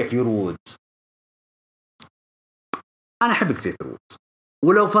وإكزيفير وودز. أنا أحب إكزيفير وودز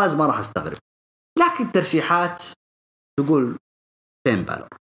ولو فاز ما راح أستغرب، لكن ترشيحات تقول فين بالور.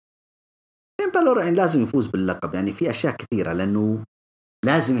 فين بالور يعني لازم يفوز باللقب، يعني في أشياء كثيرة، لأنه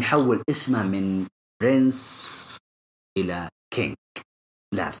لازم يحول اسمه من برنس إلى كينج.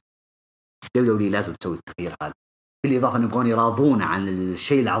 لازم دولي لازم تسوي التغيير هذا، بالإضافة أن يبغون يراضون عن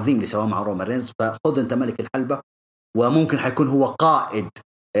الشيء العظيم اللي سواه مع رومان رينز. فخذ أنت ملك الحلبة، وممكن حيكون هو قائد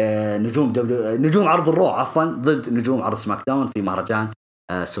نجوم عرض الرو عفوا ضد نجوم عرض سماك داون في مهرجان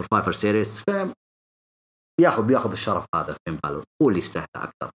سورفايفر سيريس. بياخذ الشرف هذا. فين بالور هو اللي يستاهل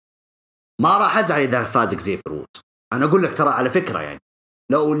أكثر. ما راح أزعل إذا فاز إكزيفير وودز. أنا أقول لك ترى على فكرة يعني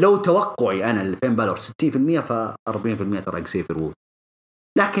لو توقعي أنا لفين بالور 60% ف40% ترى إكزيفير وودز،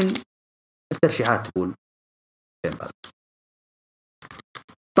 لكن الترشيحات تقول فين بالور.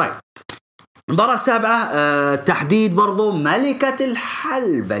 طيب المباراة السابعة تحديد برضو ملكة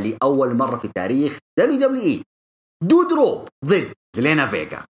الحلبة لأول مرة في تاريخ WWE. دودروب ضد زلينا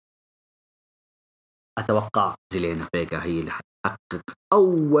فيغا. أتوقع زيلينا فيغا هي اللي حتحقق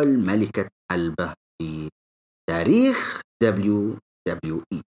أول ملكة حلبة في تاريخ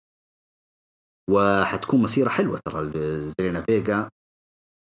WWE، وحتكون مسيرة حلوة ترى زيلينا فيغا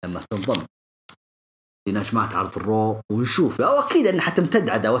لما تنضم لنجمات عرض الرو، ونشوف أو أكيد أنها حتمتد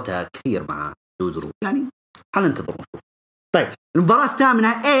عداوتها كثير مع دودرو، يعني حننتظر ونشوف. طيب المباراة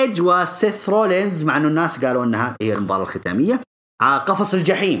الثامنة إيج وسيث رولينز، مع أنه الناس قالوا أنها هي المباراة الختامية، قفص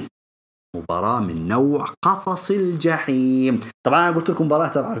الجحيم، مباراة من نوع قفص الجحيم. طبعا أنا قلت لكم مباراة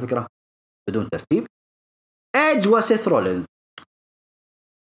ترى على فكرة بدون ترتيب. إيج وسيث رولينز،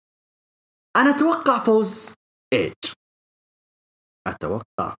 أنا أتوقع فوز إيج،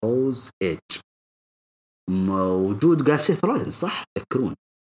 أتوقع فوز إيج. موجود قال سيث رولينز صح؟ تذكرون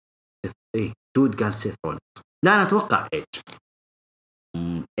إيه جود قال سيث رولينز. لا أنا أتوقع إيج.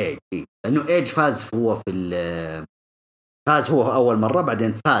 إيج إيه. لأنه إيج فاز هو فاز هو أول مرة،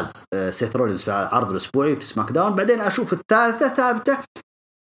 بعدين فاز سيث رولينز في عرض الأسبوعي في سماك داون، بعدين أشوف الثالثة ثابتة،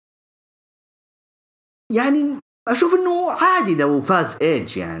 يعني أشوف إنه عادي لو فاز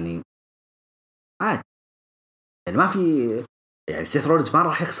إيج، يعني عادي، يعني ما في، يعني سيث رولينز ما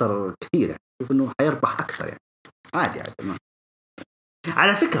راح يخسر كثير، يعني أشوف إنه حيربح أكثر، يعني عادي عادي ما.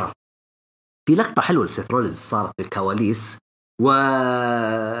 على فكرة في لقطة حلوة لسيث رولينز صارت في الكواليس،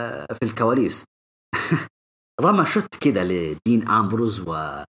 وفي الكواليس رمى شوت كده لدين أمبروز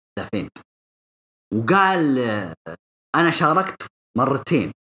ودافينت، وقال أنا شاركت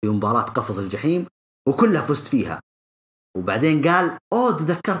مرتين في مباراة قفز الجحيم وكلها فزت فيها، وبعدين قال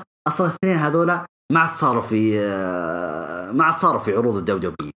تذكرت أصلا الاثنين هذولا ما عاد صاروا في عروض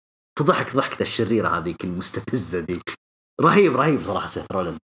الدبليو. فضحك ضحكة الشريرة هذيك المستفزة دي. رهيب صراحة سيث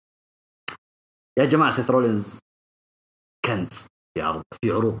رولينز. يا جماعة سيث رولينز كنز في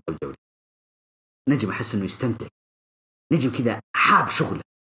عروض الدبليو. نجم أحس إنه يستمتع، نجم كذا حاب شغله.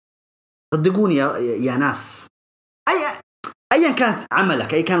 صدقوني يا ناس، أيا كانت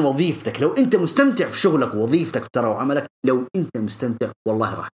عملك، أي كان وظيفتك، لو أنت مستمتع في شغلك ووظيفتك ترى وعملك، لو أنت مستمتع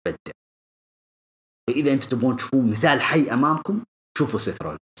والله راح تبدع. إذا أنت تبغون تشوفون مثال حي أمامكم، شوفوا سيث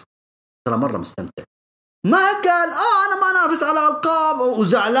رولينز، ترى مرة مستمتع. ما قال أنا ما نافس على ألقاب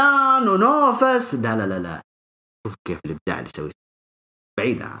وزعلان ونافس، لا شوف كيف الإبداع اللي سويته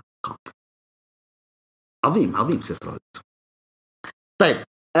بعيد عن الألقاب. عظيم سيث رولينز. طيب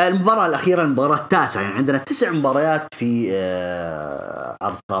المباراة الأخيرة، المباراة التاسعة، يعني عندنا 9 مباريات في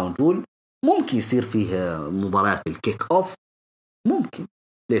عرض كراون جول. ممكن يصير فيه مباريات في الكيك أوف، ممكن،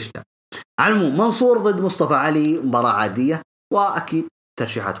 ليش لا. على العموم منصور ضد مصطفى علي مباراة عادية، وأكيد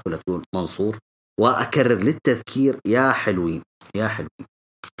ترشيحات كلها تقول منصور. وأكرر للتذكير يا حلوين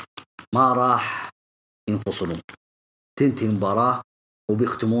ما راح ينفصلون، تنتهي المباراة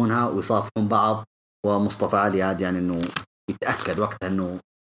وبيختمونها ويصافحون بعض، ومصطفى علي عاد يعني إنه يتأكد وقتها إنه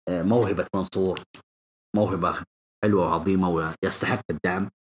موهبة منصور موهبة حلوة وعظيمة ويستحق الدعم،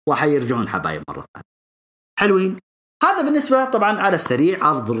 وحيرجعون حبايب مرة ثانية. حلوين. هذا بالنسبة طبعا على السريع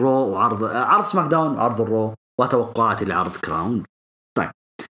عرض الرو وعرض سماك داون وعرض الرو وتوقعاتي لعرض كراون. طيب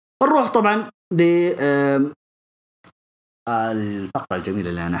نروح طبعا للفقرة الجميلة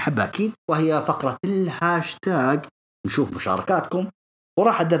اللي أنا أحبها أكيد، وهي فقرة الهاشتاج. نشوف مشاركاتكم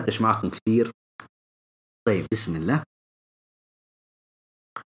وراح أدردش معكم كثير. طيب بسم الله.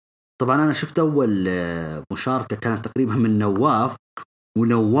 طبعا أنا شفت أول مشاركة كانت تقريبا من نواف،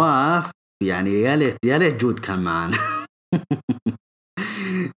 ونواف يعني يا ليت جود كان معنا.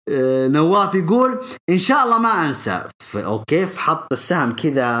 نواف يقول إن شاء الله ما أنسى، كيف حط السهم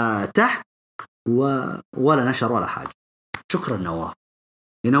كذا تحت ولا نشر ولا حاجة. شكرا نواف،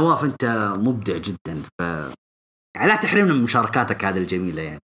 يا نواف أنت مبدع جدا، يعني لا تحرمنا من مشاركاتك هذه الجميلة،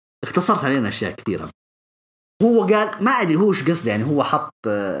 يعني اختصرت علينا أشياء كثيرة. هو قال ما أدري هو إيش قصده، يعني هو حط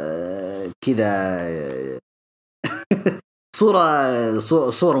كذا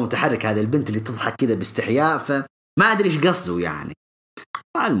صورة متحركة، هذه البنت اللي تضحك كذا باستحياء، فما أدري إيش قصده يعني.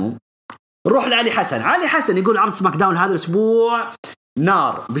 المهم نروح لعلي حسن. علي حسن يقول عرض سماك داون هذا الأسبوع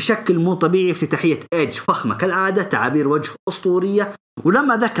نار بشكل مو طبيعي، افتتاحية إيج فخمة كالعادة، تعابير وجه أسطورية،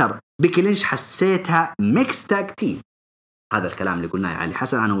 ولما ذكر بيكي لينش حسيتها ميكس تاج تيم. هذا الكلام اللي قلناه يا علي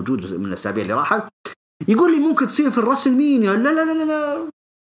حسن، أنا موجود من الأسابيع اللي راحت. يقول لي ممكن تصير في الراسل مينيا، لا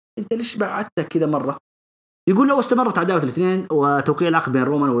أنت ليش بعدتها كذا مرة. يقول لو استمرت عداوة الاثنين وتوقيع العقد بين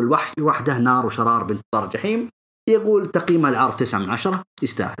رومان والوحش الوحدة نار وشرار بنت طار جحيم، يقول تقييم العرض 9/10،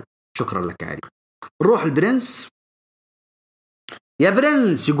 يستاهل. شكرا لك يا علي. نروح البرنس. يا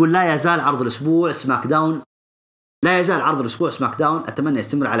برنس يقول لا يزال عرض الأسبوع سماك داون، لا يزال عرض الأسبوع سماك داون، أتمنى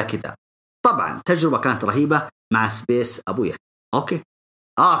يستمر على كذا. طبعا تجربة كانت رهيبة مع سبيس أبو يحيى. أوكي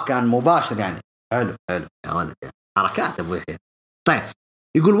كان مباشر يعني. حلو يا ولد، يعني حركات أبو يحيى. طيب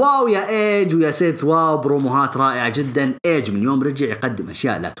يقول واو يا ايج ويا سيث، واو بروموهات رائعة جدا. ايج من يوم رجع يقدم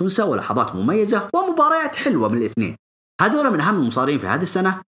اشياء لا تنسى ولحظات مميزة ومباريات حلوة من الاثنين، هذول من اهم المصارعين في هذه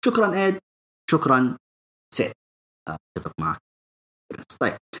السنة. شكرا ايج، شكرا سيث. اتفق معك.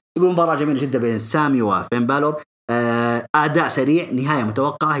 طيب يقول مباراة جميلة جدا بين سامي وفين بالور، اداء سريع، نهاية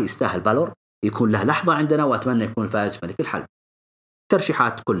متوقعة، يستاهل بالور يكون له لحظة عندنا، واتمنى يكون الفائز ملك الحلبة.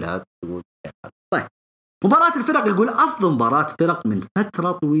 ترشيحات كلها تقول. طيب مباراة الفرق، يقول أفضل مباراة فرق من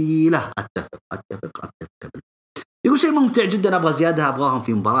فترة طويلة. أتفق. يقول شيء ممتع جدا، أبغى زيادة، أبغاهم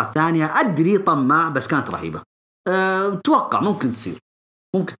في مباراة ثانية. أدري طماع بس كانت رهيبة. توقع ممكن تصير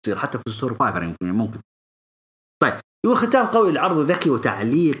حتى في السورفايفر يمكن ممكن. طيب يقول ختام قوي، العرض ذكي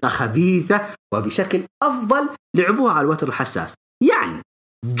وتعليقة خبيثة وبشكل أفضل، لعبوها على الوتر الحساس. يعني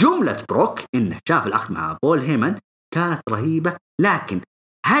جملة بروك إنه شاف العقد مع بول هيمن كانت رهيبة، لكن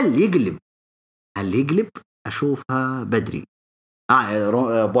هل يقلب أشوفها بدري.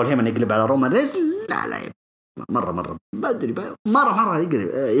 بول هيمن يقلب على رومان ريز؟ لا مرة بدري، مرة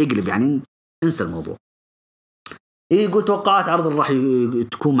يقلب يعني انسى الموضوع. يقول توقعات عرض راح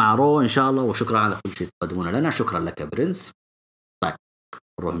تكون مع رو إن شاء الله، وشكرا على كل شيء تقدمونه لنا. شكرا لك يا برنس. طيب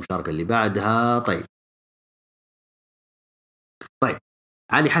نروح المشاركة اللي بعدها. طيب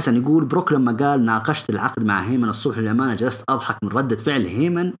علي حسن يقول بروك لما قال ناقشت العقد مع هيمن الصبح للأمانة جلست أضحك من ردة فعل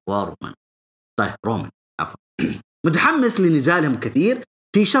هيمن ورومان. طيب رومان عفوا متحمس لنزالهم كثير،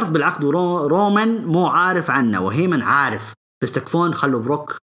 في شرط بالعقد رومان مو عارف عنه وهيمن عارف، بس تكفون خلوا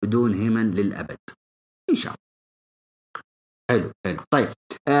بروك بدون هيمن للأبد إن شاء الله. حلو. طيب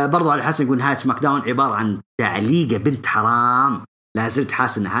برضو علي حسن يقول نهاية سماك داون عبارة عن تعليقة بنت حرام، لا زلت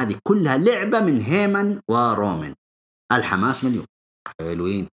حاسس أن هذه كلها لعبة من هيمن ورومان. الحماس مليون.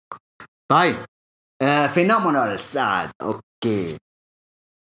 حلوين. طيب فينومينال السعد. أوكي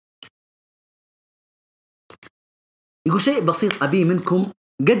يقول شيء بسيط أبي منكم،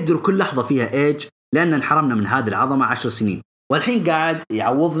 قدروا كل لحظة فيها إيج، لأن انحرمنا من هذه العظمة 10 سنين، والحين قاعد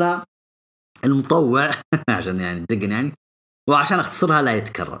يعوضنا المطوع عشان يعني دقن يعني، وعشان اختصرها لا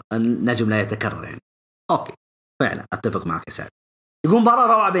يتكرر النجم لا يتكرر يعني. أوكي فعلا أتفق معك يا سعد. يقول مباراة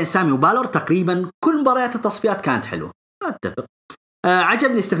روعة بين سامي وبالور، تقريبا كل مباريات التصفيات كانت حلوة. أتفق.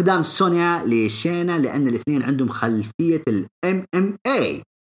 عجبني استخدام سونيا لشينا لأن الاثنين عندهم خلفية MMA.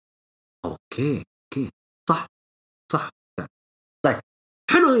 أوكي صح. طيب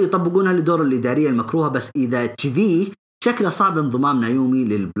حلو يطبقونها لدور الإدارية المكروهة، بس إذا كذي شكله صعب انضمام نايومي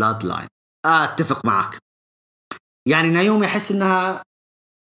للبلاد لاين. أتفق معك. يعني نايومي أحس إنها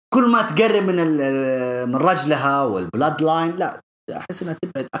كل ما تقرب من رجلها والبلاد لاين لا أحس إنها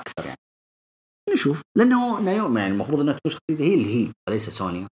تبعد أكثر يعني. نشوف، لأنه نايومي يعني المفروض إنها تكون شخصيتها هي اللي هي وليس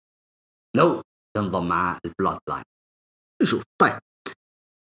سونيا لو تنضم مع البلاد لاين. نشوف. طيب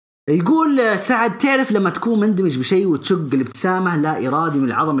يقول سعد تعرف لما تكون مندمج بشيء وتشق الابتسامة لا إرادي من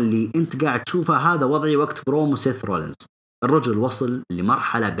العظمة اللي أنت قاعد تشوفها، هذا وضعي وقت برومو سيث رولينز. الرجل وصل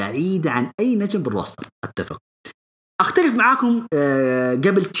لمرحلة بعيدة عن أي نجم بالروستر. أتفق. أختلف معاكم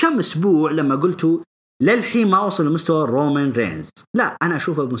قبل كم أسبوع لما قلتوا للحين ما وصل لمستوى رومان رينز. لا أنا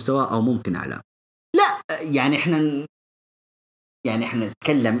أشوفه بمستوى أو ممكن أعلى. لا يعني إحنا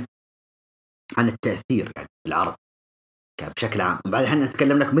نتكلم عن التأثير يعني في العرض بشكل عام، بعد احنا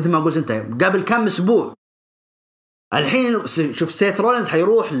نتكلم لك مثل ما قلت انت قبل كم اسبوع. الحين شوف سيث رولينز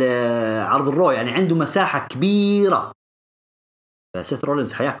حيروح لعرض الرو، يعني عنده مساحة كبيرة، فسيث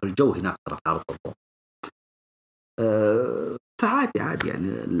رولينز حياكل الجو هناك ترى في عرض الرو. فعادي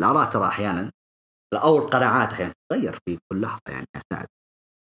يعني الآراء ترى أحيانا أو القناعات أحيانا تغير في كل لحظة يعني يا سعد.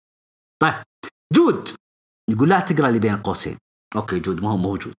 طيب جود يقول لا تقرأ لي بين قوسين. اوكي جود ما هو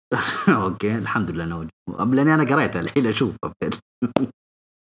موجود. اوكي الحمد لله انه موجود لاني انا قريته الحين اشوفه.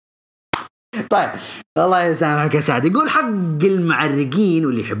 طيب الله يسامحك يا سعد. يقول حق المعرقين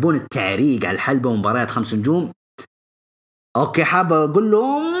واللي يحبون التعريق على الحلبة ومباريات 5 نجوم، اوكي حاب اقول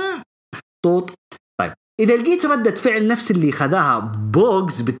لهم طوط. طيب اذا لقيت ردة فعل نفس اللي خذاها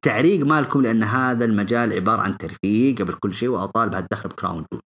بوكس بالتعريق مالكم، لان هذا المجال عبارة عن ترفيه قبل كل شيء، واطالب هالدخل بكراون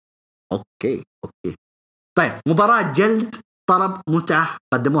جول. اوكي طيب مباراة جلد طرب متعة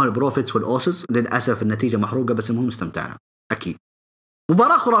قدموها البروفيتس والأوسس، للأسف النتيجة محروقة بس المهم استمتعنا أكيد.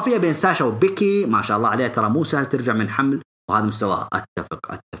 مباراة خرافية بين ساشا وبيكي ما شاء الله عليها، ترى مو سهل ترجع من حمل وهذا مستواها.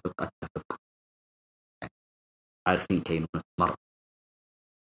 أتفق عارفين كينونة مرة،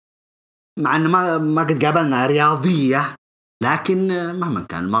 مع أن ما قد قابلنا رياضية، لكن مهما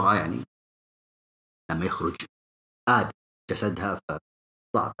كان المرأة يعني لما يخرج جسدها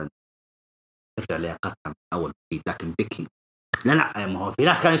فصعب أن ترجع لياقتها من أول جديد. لكن بيكي لا ما هو في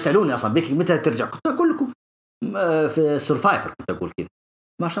ناس كانوا يسألوني أصلا بيكي متى ترجع، كنت أقول لكم في سورفايفر كنت أقول كذا،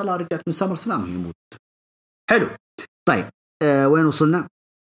 ما شاء الله رجعت من سمر سلام هي موت. حلو. طيب وين وصلنا؟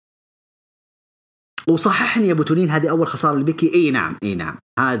 وصححني يا بتولين، هذه أول خسارة لبيكي؟ إيه نعم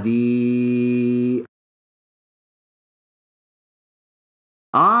هذه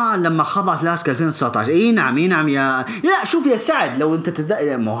لما خضعت لاسكا 2019. إيه نعم لا شوف يا سعد، لو أنت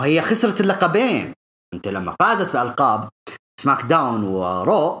ما هي خسرت اللقبين. أنت لما فازت بألقاب سماك داون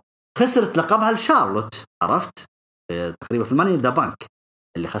ورو خسرت لقبها لشارلوت، عرفت؟ تقريبا في الماني ذا بانك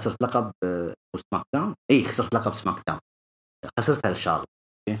اللي خسرت لقب سماك داون. خسرت لقب سماك داون، خسرتها لشارلوت.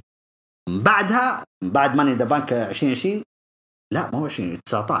 بعدها بعد ماني ذا بانك 2020، لا ما هو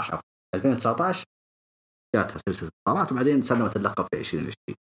 2019 عفوا 2019 جاتها سلسلة انتصارات وبعدين سلمت اللقب في 2020.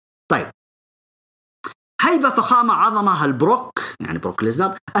 طيب، هيبة فخامة عظمة، هل بروك يعني بروك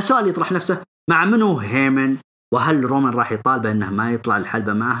ليزنر؟ السؤال يطرح نفسه، مع منو هيمن؟ وهل رومان راح يطالبه انه ما يطلع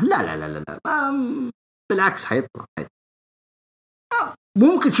الحلبة معه؟ لا بالعكس حيطلع.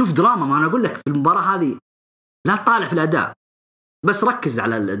 ممكن تشوف دراما، ما انا اقول لك في المباراة هذه لا تطالع في الاداء، بس ركز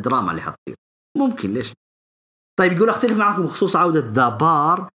على الدراما اللي حتصير، ممكن ليش. طيب يقول اختلف معكم بخصوص عودة ذا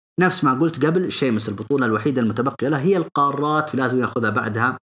بار، نفس ما قلت قبل، شيمس البطولة الوحيدة المتبقية له هي القارات، فلازم ياخذها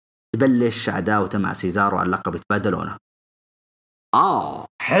بعدها تبلش عداوته مع سيزارو على اللقب يتبادلونه.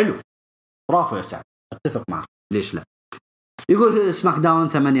 حلو، برافو يا سعد، اتفق معك، ليش لا. يقول سماك داون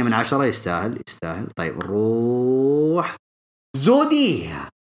 8/10، يستاهل. طيب نروح زودي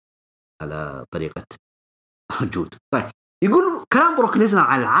على طريقة جود. طيب يقول كلام بروك ليزنر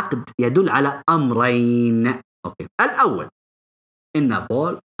على العقد يدل على أمرين. أوكي، الأول إن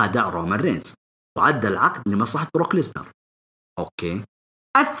بول خدع رومان رينز وعدل العقد لمصلحة بروك ليزنر. أوكي،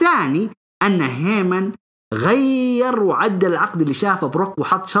 الثاني أن هيمن غير وعدل العقد اللي شافه بروك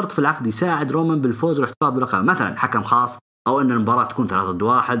وحط شرط في العقد يساعد رومان بالفوز والاحتفاظ باللقب، مثلا حكم خاص، أو أن المباراة تكون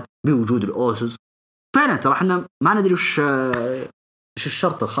 3-1 بوجود الأوسوس. فعلا ترى احنا ما ندري وش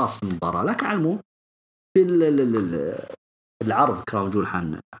الشرط الخاص في المباراة، لكن علموا في العرض كراون جول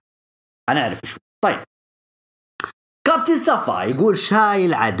هنعرف شو. طيب كابتن صفا يقول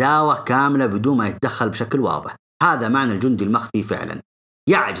شايل عداوة كاملة بدون ما يتدخل بشكل واضح، هذا معنى الجندي المخفي فعلا،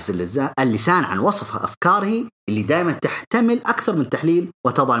 يعجز اللسان عن وصف أفكاره اللي دائما تحتمل أكثر من تحليل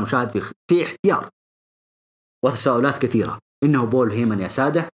وتضع المشاهد في احتيار وتساؤلات كثيرة. إنه بول هيمن يا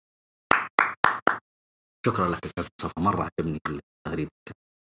سادة. شكرا لك كابتن صفا، مرة عجبني التغريد.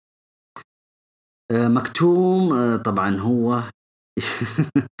 مكتوم طبعا هو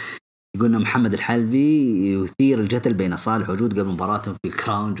يقولنا محمد الحلبي يثير الجدل بين صالح وجود قبل مباراتهم في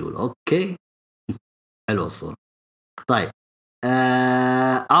كراون جول. أوكي حلوة الصورة. طيب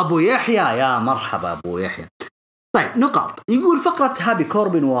أبو يحيى، يا مرحبا أبو يحيى. طيب نقاط، يقول فقرة هابي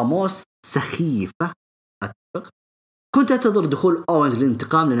كوربين وموس سخيفة، أتفق. كنت أنتظر دخول أوينز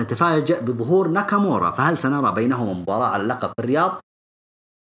للانتقام لنتفاجأ بظهور ناكامورا، فهل سنرى بينهما مباراة على اللقب في الرياض؟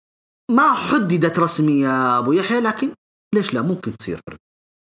 ما حددت رسمي يا أبو يحيى، لكن ليش لا، ممكن تصير في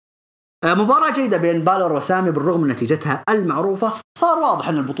مباراة جيدة بين بالور وسامي. بالرغم من نتيجتها المعروفة، صار واضح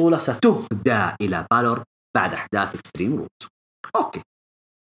أن البطولة ستهدى إلى بالور بعد أحداث اكستريم روز. أوكي،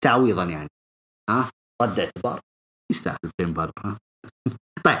 تعويضا يعني، رد اعتبار، يستاهل فين بالور.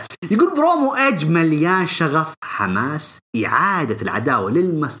 طيب يقول برومو ايج مليان شغف حماس، إعادة العداوة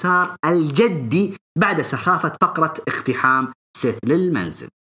للمسار الجدي بعد سخافة فقرة اقتحام سيث للمنزل.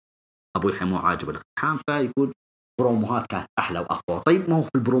 أبو يحيى مو عاجب الاقتحام، فيقول بروموهات كانت أحلى وأقوى. طيب ما هو في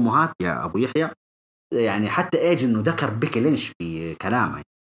البروموهات يا أبو يحيى يعني حتى ايج إنه ذكر بيكي لينش في كلامه،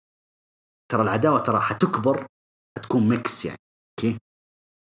 ترى العداوة ترى حتكبر، هتكون ميكس يعني. أوكي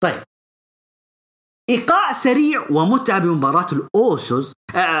طيب، إيقاع سريع ومتعة بمباراة الأوسوس.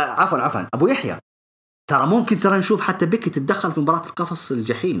 عفوا أبو يحيى، ترى ممكن نشوف حتى بيكي تتدخل في مباراة القفص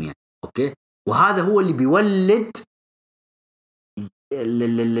الجحيم يعني. أوكي، وهذا هو اللي بيولد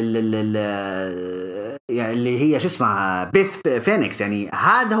يعني اللي هي شو اسمها بيث فينيكس، يعني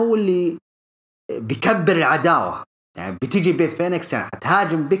هذا هو اللي بيكبر العداوة. يعني بتيجي بيث فينيكس يعني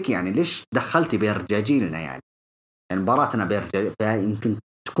هتهاجم بيكي، يعني ليش دخلتي بين رجاجيلنا يعني مباراتنا بين رجاجيل، فيمكن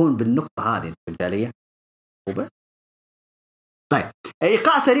تكون بالنقطة هذه الفعلية. طيب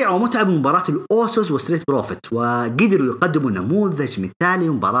إيقاع سريع ومتعب مباراة الأوسوس وستريت بروفيتس، وقدروا يقدموا نموذج مثالي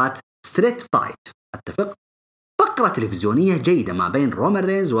مباراة ستريت فايت. أتفق. فقرة تلفزيونية جيدة ما بين رومان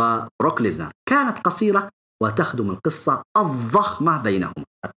رينز وبروك ليزنر، كانت قصيرة وتخدم القصة الضخمة بينهما.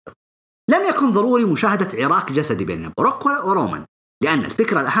 أتفق. لم يكن ضروري مشاهدة عراك جسدي بين بروك ورومان، لأن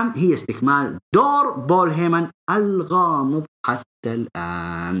الفكرة الأهم هي استكمال دور بول هيمن الغامض حتى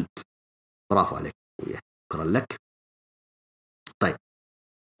الآن. برافو عليك، شكرا لك. طيب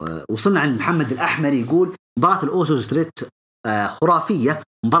وصلنا عند محمد الأحمر، يقول مباراة الأوسوس ستريت خرافية،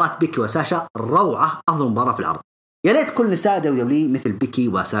 مباراة بيكي وساشا روعة، أفضل مباراة في العرض، يا ريت كل نساء دولي مثل بيكي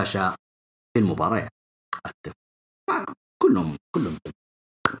وساشا في المباراة. كلهم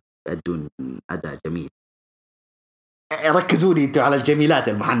يأدون أداء جميل. ركزوا لي انتوا على الجميلات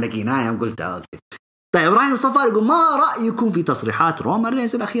المحنكين، ها يوم قلتها. اوكي طيب ابراهيم الصفار يقول ما رأيكم في تصريحات رومان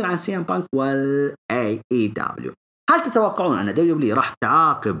رينز الأخيرة عن سي ام بانك والاي اي دبليو؟ هل تتوقعون ان دبليو راح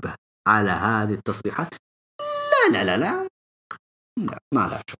تعاقب على هذه التصريحات؟ لا لا لا لا, لا ما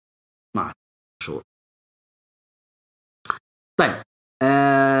لا شو ما شو. طيب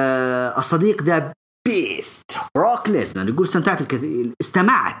الصديق ذا بيست بروك ليزنر يقول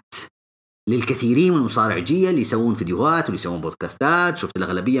استمعت للكثيرين من المصارعجية اللي يسوون فيديوهات واللي يسوون بودكاستات، شفت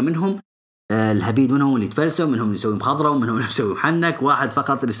الأغلبية منهم الهبيد منهم اللي يتفلسوا، منهم اللي يسوي مخضرة، ومنهم اللي يسوي محنك. واحد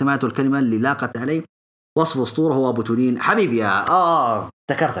فقط اللي سمعته الكلمة اللي لاقت عليه وصف أسطورة هو أبو تولين. حبيبي يا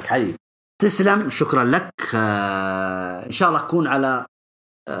افتكرتك حبيبي، تسلم، شكرا لك. إن شاء الله أكون على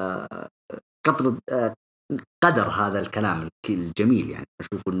قدر هذا الكلام الجميل، يعني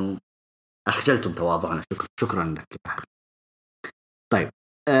أشوف أنه أخجلتم تواضعنا. شكرا لك. طيب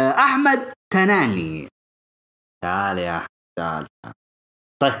أحمد تناني، تعال يا أحمد تعال.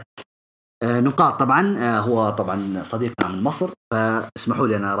 طيب نقاط طبعا هو طبعا صديقنا من مصر، فاسمحوا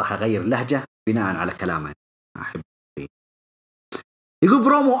لي أنا راح أغير لهجة بناء على كلامه. أحب فيه. يقول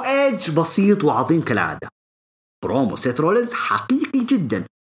برومو إيج بسيط وعظيم كالعادة. برومو سيث رولينز حقيقي جدا،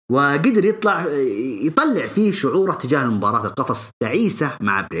 وقدر يطلع فيه شعوره تجاه المباراة القفص تعيسة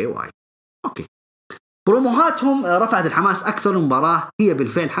مع بري وايت. أوكي بروموهاتهم رفعت الحماس أكثر. المباراة هي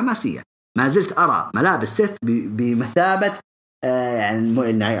بالفعل حماسية. ما زلت أرى ملابس سيث بمثابة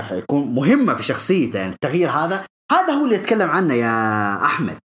يعني يكون مهمة في شخصيته. يعني التغيير هذا هو اللي يتكلم عنه يا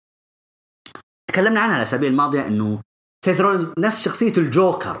أحمد. تكلمنا عنها الأسابيع الماضية إنه سيث رولينز نفس شخصية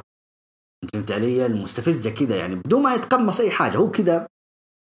الجوكر، أنت فهمت علي، المستفزة كذا، يعني بدون ما يتقمص أي حاجة، هو كذا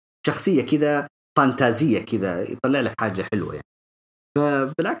شخصية كذا فانتازية كذا، يطلع لك حاجة حلوة يعني.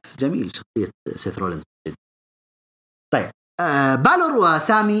 فبالعكس جميل شخصية سيث رولينز جدا. طيب بالور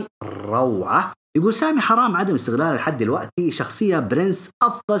وسامي روعة. يقول سامي حرام عدم استغلال لحد دلوقتي شخصية برنس،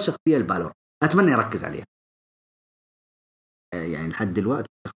 أفضل شخصية البالور، أتمنى يركز عليها. يعني لحد دلوقتي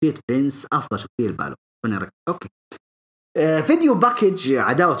شخصية برنس أفضل شخصية البالور، أتمنى يركز. أوكي فيديو باكج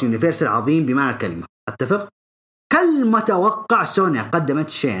عداوة يونيفرسال عظيم بمعنى الكلمة، أتفق. كل ما توقع سونيا قدمت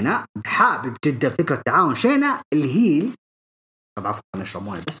شينا، حابب جدا فكرة تعاون شينا الهيل. طبعا فكرة نشرب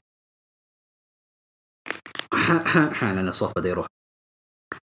موية بس لأن الصوت بدأ يروح.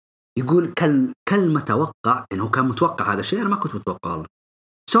 يقول كل ما توقع، إنه كان متوقع هذا الشيء، أنا ما كنت متوقع.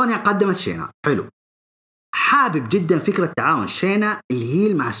 سونيا قدمت شينا حلو، حابب جدا فكرة تعاون شينا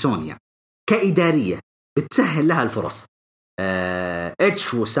الهيل مع سونيا كإدارية بتسهل لها الفرص.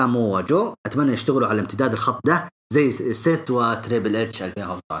 اتش وسامو وجو أتمنى يشتغلوا على امتداد الخط ده زي سيث وتريبل اتش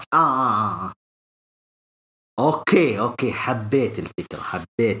 2015. اوكي حبيت الفكرة،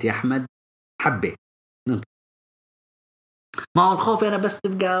 حبيت يا احمد، حبيت. ما هو الخوف انا بس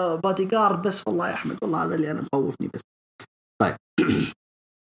تبقى بادي جارد بس، والله يا احمد والله هذا اللي انا مخوفني بس. طيب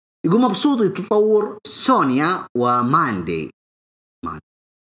يقول مبسوط يتطور سونيا وماندي.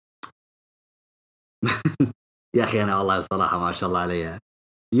 يا اخي انا والله الصراحة ما شاء الله عليها،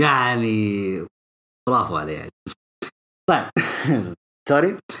 يعني برافو عليها. طيب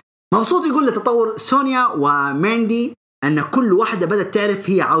سوري. مبسوط يقول لتطور سونيا وماندي أن كل واحدة بدأت تعرف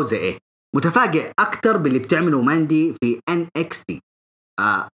هي عاوزة إيه. متفاجئ أكتر باللي بتعمله ماندي في NXT.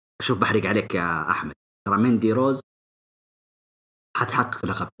 شوف بحرق عليك يا أحمد، ترى ماندي روز حتحقق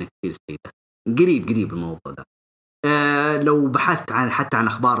لقب NXT السيدة قريب الموضوع ده. لو بحثت حتى عن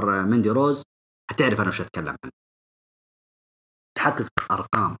أخبار ماندي روز هتعرف أنا وش أتكلم عنه. تحقق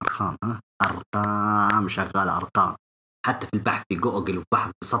أرقام أرقام شغالة أرقام، حتى في البحث في جوجل وفي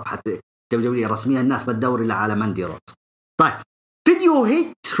بحث في صفحة دولية رسمية الناس بتدور إلا على ماندي روز. طيب فيديو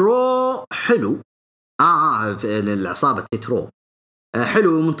هيترو حلو. العصابة هيترو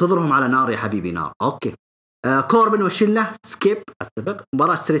حلو، منتظرهم على نار يا حبيبي نار. أوكي كوربن والشلة سكيب، أتفق.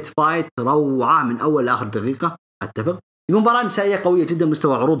 مباراة ستريت فايت روعة من أول لآخر دقيقة، أتفق. يقول مباراة نسائية قوية جدا،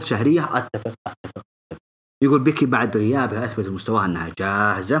 مستوى عروض شهرية، أتفق. يقول بيكي بعد غيابها أثبت مستواها أنها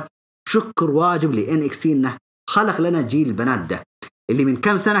جاهزة. شكر واجب لNXT إنه خلق لنا جيل البنات ده اللي من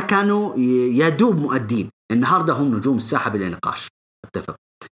كم سنة كانوا يدوب مؤدين، النهاردة هم نجوم الساحة بلا نقاش، اتفق.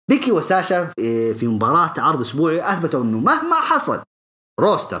 بيكي وساشا في مباراة عرض أسبوعي أثبتوا أنه مهما حصل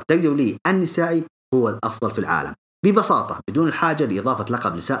روستر تقدر لي النسائي هو الأفضل في العالم ببساطة، بدون الحاجة لإضافة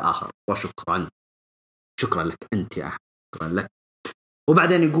لقب نساء آخر. شكرا لك أنت يا أحمد، شكرا لك.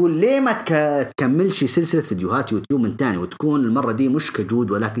 وبعدين يقول ليه ما تكملش سلسلة فيديوهات يوتيوب من تاني، وتكون المرة دي مش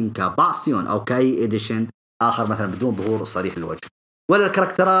كجود ولكن كباسيون أو كاي إديشن آخر مثلا بدون ظهور صريح الوجه، ولا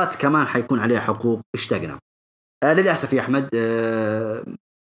الكاركترات كمان حيكون عليها حقوق. اشتقنا. للأسف يا أحمد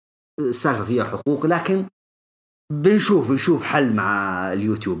السالفة فيها حقوق، لكن بنشوف حل مع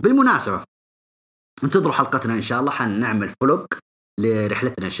اليوتيوب. بالمناسبة انتظروا حلقتنا إن شاء الله، حنعمل فلوج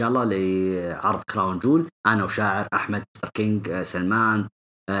لرحلتنا إن شاء الله لعرض كراون جول. أنا وشاعر أحمد، مستر كينج، سلمان،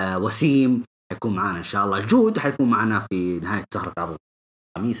 وسيم حيكون معنا إن شاء الله. جود حيكون معنا في نهاية سهرة عرض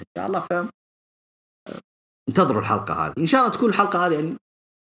الخميس إن شاء الله. فانتظروا الحلقة هذه إن شاء الله. تكون الحلقة هذه يعني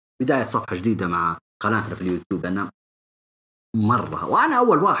بداية صفحة جديدة مع قناتنا في اليوتيوب، لأن مرة وأنا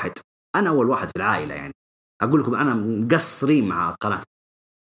أول واحد في العائلة يعني أقول لكم أنا مقصرين مع القناة،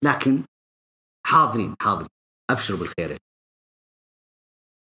 لكن حاضرين أبشروا بالخير.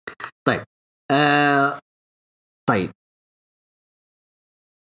 طيب طيب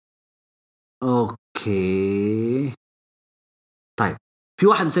أوكي. طيب في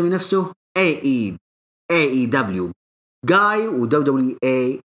واحد مسمي نفسه AEW جاي و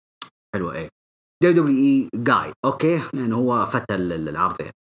WWE حلوة WWE جاي، أوكي يعني هو فتى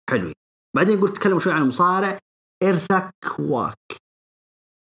العرضين حلوين. بعدين قلت تكلموا شوي عن المصارع إرثك واك،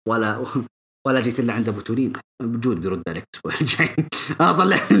 ولا جيت إلا عند أبو تولين. بجود بيرد عليك الأسبوع الجاي.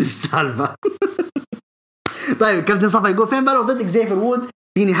 أطلع من السالفة. طيب كابتن صفا يقول فين بالور ضد إكزيفير وودز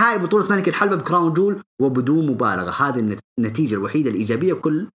في نهاية بطولة ملك الحلبة بكراون جول، وبدون مبالغة هذه النتيجة الوحيدة الإيجابية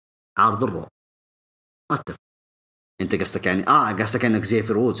بكل عرض الرو. أتفق. أنت قصدك يعني قصدك أن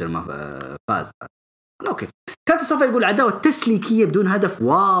إكزيفير وودز لما فاز. أوكي. كابتن صفا يقول عداوة تسليكية بدون هدف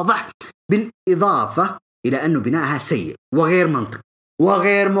واضح، بالإضافة إلى أنه بناءها سيء وغير منطقي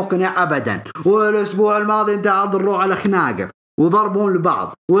وغير مقنع أبدا. والأسبوع الماضي انتهى عرض الرو على خناقة وضربهم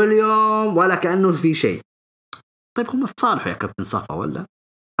لبعض، واليوم ولا كأنه في شيء. طيب هم تصالحوا يا كابتن صفا ولا؟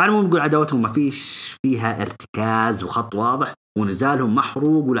 على مو نقول عداوتهم ما فيش فيها ارتكاز وخط واضح ونزالهم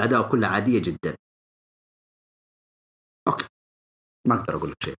محروق والعداوة كلها عادية جدا. أوكي ما أقدر أقول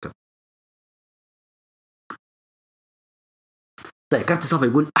لك شيء كابتن. طيب كابتن صفا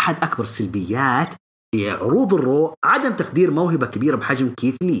يقول أحد أكبر السلبيات في عروض الرو عدم تقدير موهبة كبيرة بحجم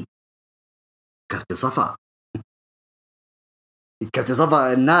كيث لي. كابتن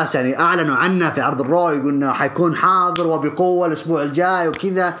صفا الناس يعني أعلنوا عنه في عرض الرو، يقول إنه حيكون حاضر وبقوة الأسبوع الجاي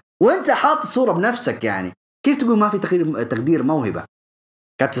وكذا، وأنت حاط الصورة بنفسك. يعني كيف تقول ما في تقدير موهبة؟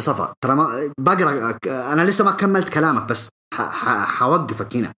 كابتن صفا ترى بقرأ أنا لسه ما كملت كلامك، بس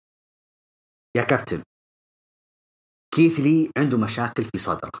حوقفك هنا يا كابتن. كيث لي عنده مشاكل في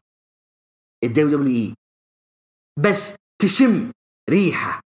صدره. WWE بس تشم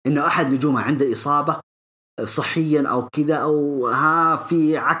ريحة إنه أحد نجومه عنده إصابة صحيا أو كذا، أو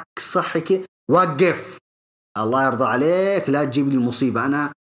في عك صحي كذا، وقف. الله يرضى عليك، لا تجيب لي مصيبة.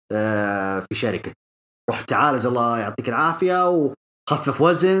 أنا في شركة، روح تعالج الله يعطيك العافية وخفف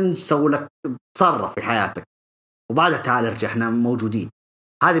وزن، سوي لك تصرف في حياتك وبعدها تعال ارجع، احنا موجودين.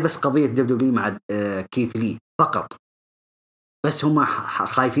 هذه بس قضية دبليو مع كيث لي فقط، بس هم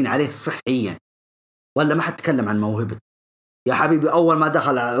خايفين عليه صحيا، ولا ما حد تكلم عن موهبة يا حبيبي. أول ما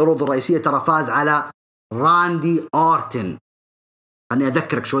دخل العروض الرئيسية ترى فاز على راندي أورتن. أنا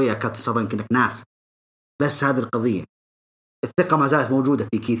أذكرك شوية يا كابتن صفا يمكنك ناس، بس هذه القضية الثقة ما زالت موجودة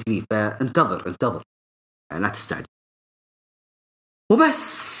في كيث لي، فانتظر يعني لا تستعجل.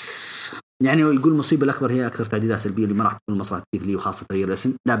 وبس يعني يقول المصيبة الأكبر هي أكثر تعديلات سلبية اللي ما راح تكون مصلحة كيث لي، وخاصة تغيير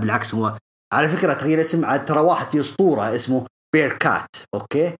الاسم. لا بالعكس، هو على فكرة تغيير الاسم عاد ترى واحد في أسطورة اسمه بير كات،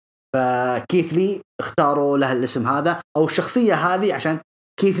 أوكي؟ فكيث لي اختاروا له الاسم هذا أو الشخصية هذه عشان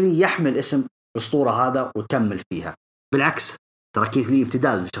كيث لي يحمل اسم الأسطورة هذا ويكمل فيها. بالعكس ترى كيث لي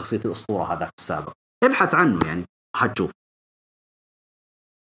امتداد لشخصية الأسطورة هذا السابق، ابحث عنه يعني حتشوف.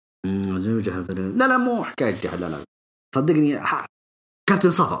 لا مو حكاية جهل، لا صدقني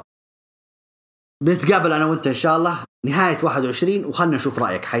كابتن صفا بنتقابل أنا وأنت إن شاء الله نهاية 21، وخلنا نشوف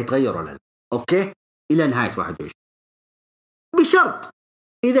رأيك حيتغير ولا لا. أوكي إلى نهاية 21 بشرط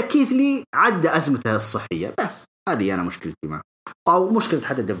إذا كيث لي عدى أزمته الصحية، بس هذه أنا مشكلتي معه أو مشكلة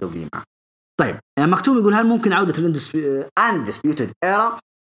حد الدبليو معه. طيب مكتوب يقول هل ممكن عودة Undisputed Era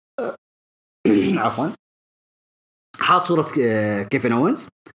عفوا. حاط صورة كيفن أوينز،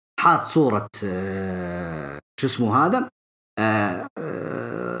 حاط صورة شو اسمه هذا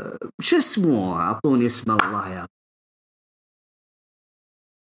شو اسمه، أعطوني اسم الله يا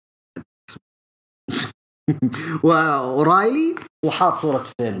ورايلي، وحاط صورة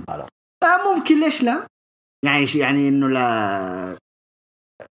فين بالر. ممكن ليش لا، يعني إنه لا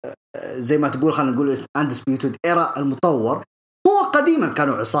زي ما تقول، خلينا نقول Undisputed Era المطور. هو قديما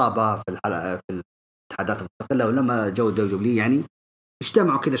كانوا عصابة في الحلقة في الاتحادات المستقلة، ولما جو دبليو يعني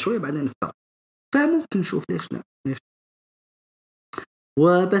اجتمعوا كذا شوية بعدين افترقوا، فممكن نشوف ليش لا.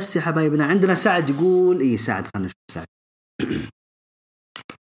 وبس يا حبايبنا. عندنا سعد يقول سعد، خلينا نشوف سعد.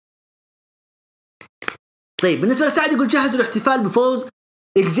 طيب بالنسبة لسعد يقول جهزوا الاحتفال بفوز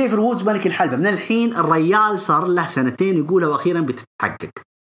إكزيفير وودز ملك الحلبة. من الحين الريال صار له 2 يقولها وأخيرا بتتحقق.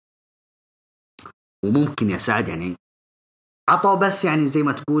 وممكن يا سعد يعني عطوا بس يعني زي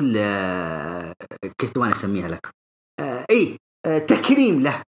ما تقول كيف وانا اسميها لك تكريم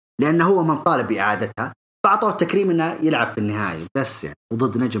له، لأنه هو من طالب بإعادتها، فعطوا التكريم إنه يلعب في النهاية بس يعني،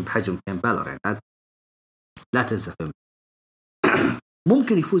 وضد نجم بحجم فين بالور يعني لا تنسى فين.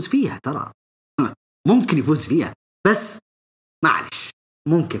 ممكن يفوز فيها ترى ممكن يفوز فيها بس معلش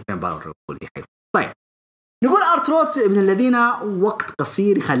ممكن فين بالور يقول يحيف. طيب نقول أرتروث ابن الذين وقت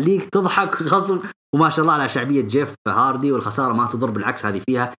قصير يخليك تضحك غصب، وما شاء الله على شعبية جيف هاردي، والخسارة ما تضر بالعكس هذه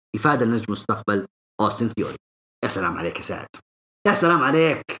فيها إفادة لنجم مستقبل أوستن ثيوري. يا سلام عليك يا سعد، يا سلام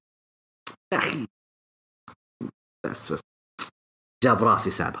عليك يا أخي، بس جاب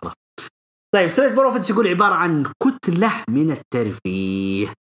راسي سعد خلاص. طيب ستريت بروفيتس يقول عبارة عن كتلة من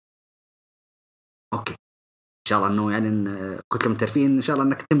الترفيه. أوكي إن شاء الله إنه يعني كتلة من الترفيه، إن شاء الله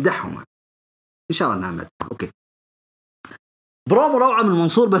إنك تمدحهم إن شاء الله إنها مدح. أوكي برومو روعة من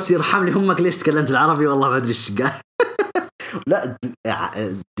منصور، بس يرحم لي همك ليش تكلمت العربي والله ما أدري إيش قال. لا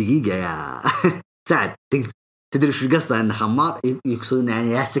دقيقة يا سعد، تدري شو قصده أن خمار يقصدون يعني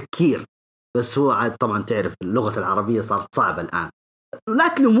يا سكير، بس هو طبعا تعرف اللغة العربية صارت صعبة الآن، لا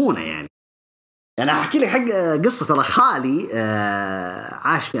تلومونه يعني. أنا أحكي لك حق قصة، ترى خالي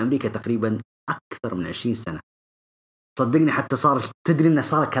عاش في أمريكا تقريبا أكثر من 20 سنة، صدقني حتى صار تدري إنه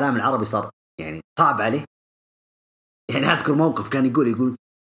صار الكلام العربي صار يعني صعب عليه. يعني أذكر موقف كان يقول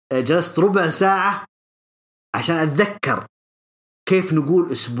جلست ربع ساعة عشان أتذكر كيف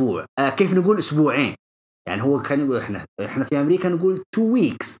نقول أسبوع، كيف نقول أسبوعين. يعني هو كان يقول إحنا في أمريكا نقول 2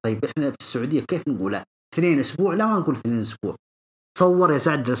 weeks، طيب إحنا في السعودية كيف نقولها 2 أسبوع؟ لا ما نقول 2 أسبوع. تصور يا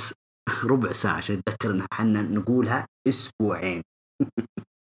سعد جلس ربع ساعة عشان أتذكر إن إحنا نقولها أسبوعين.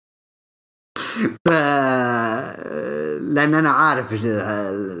 لأن أنا عارف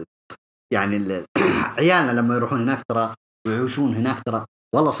يعني عيالنا لما يروحون هناك ترى ويعيشون هناك ترى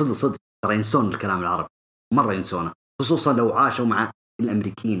والله صدق ترى ينسون الكلام العربي، مرة ينسونه، خصوصا لو عاشوا مع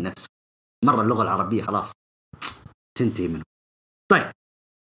الأمريكيين نفسه، مرة اللغة العربية خلاص تنتهي منه. طيب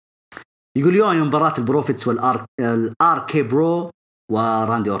يقول يوم مباراة البروفيتس والآر برو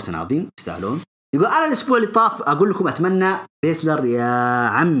وراندي أورتن عظيم يستاهلون. يقول أنا الأسبوع اللي طاف أقول لكم أتمنى بيسلر يا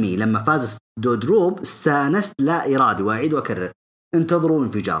عمي، لما فاز دودروب استانست لا إرادي، وأعيد وأكرر انتظروا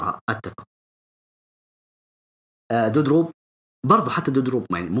انفجارها. أتفق. دودروب برضو، حتى دودروب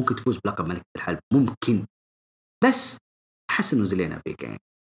يعني ممكن تفوز بلقب ملك الحلب ممكن، بس أحس إنه زلينا فيك يعني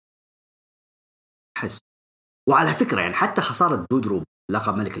أحس. وعلى فكرة يعني حتى خسارة دودروب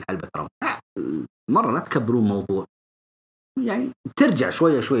لقب ملك الحلبة ترى مرة لا تكبرون الموضوع، يعني ترجع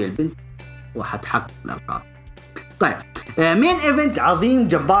شوية البنت وحتحقق الألقاب. طيب مين إيفنت عظيم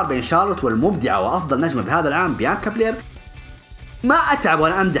جبار بين شارلوت والمبدعة وأفضل نجمة بهذا العام بيانكا بلير، ما أتعب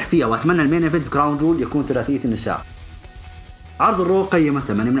وأنا أمدح فيها، وأتمنى المين إيفنت كراون جول يكون ثلاثية النساء. عرض الرو قيمة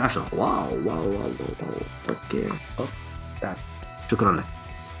 8 من 10. واو. أوكي. شكرا لك.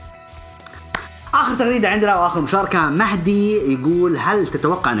 آخر تغريدة عندنا وآخر مشاركة، مهدي يقول هل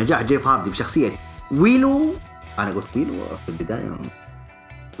تتوقع نجاح جيف هاردي بشخصية ويلو؟ أنا قلت ويلو في البداية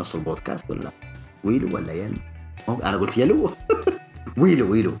نص البودكاست ولا ويلو ولا يلو؟ أنا قلت يلو.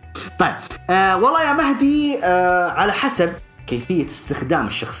 ويلو. طيب والله يا مهدي على حسب كيفية استخدام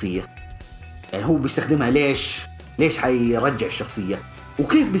الشخصية، يعني هو بيستخدمها ليش حيرجع الشخصية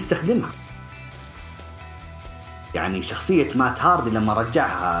وكيف بيستخدمها. يعني شخصية مات هاردي لما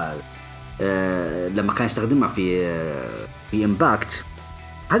رجعها لما كان يستخدمها في امباكت،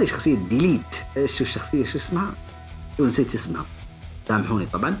 هذه شخصية ديليت. ايش الشخصية شو اسمها؟ نسيت اسمها سامحوني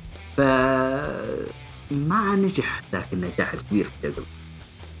طبعا. ما نجح ذاك النجاح الكبير في الجو.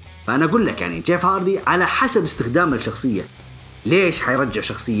 فأنا أقول لك يعني جيف هاردي على حسب استخدام الشخصية، ليش حيرجع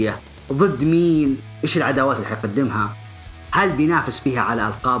شخصية، ضد مين، إيش العداوات اللي حيقدمها، هل بينافس فيها على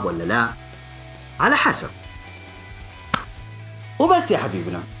ألقاب ولا لا، على حسب. وبس يا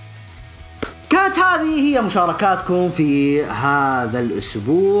حبيبنا، كانت هذه هي مشاركاتكم في هذا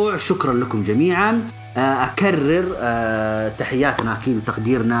الأسبوع. شكرا لكم جميعا. أكرر تحياتنا أكيد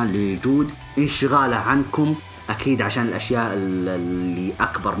وتقديرنا لجود انشغاله عنكم أكيد عشان الأشياء اللي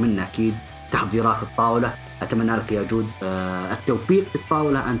أكبر منا، أكيد تحضيرات الطاولة. أتمنى لك يا جود التوفيق في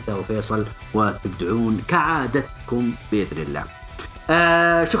الطاولة أنت وفيصل، وتبدعون كعادتكم بإذن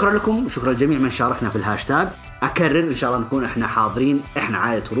الله. شكرا لكم، شكرا للجميع من شاركنا في الهاشتاج. أكرر إن شاء الله نكون إحنا حاضرين، إحنا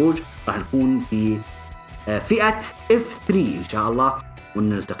عائلة هروج راح نكون في فئة F3 إن شاء الله،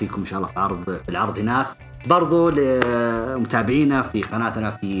 ونلتقيكم إن شاء الله في العرض هناك. برضو لمتابعينا في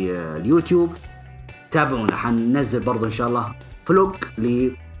قناتنا في اليوتيوب تابعونا، حننزل برضو إن شاء الله فلوج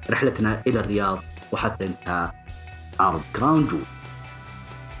لرحلتنا إلى الرياض وحتى انتهى عرض كراون جول.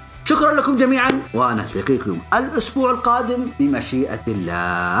 شكرا لكم جميعا، ونلتقيكم الأسبوع القادم بمشيئة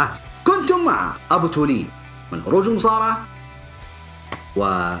الله. كنتم مع أبو تولين من هروج المصارعة،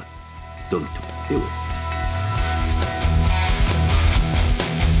 ودمتم بخير.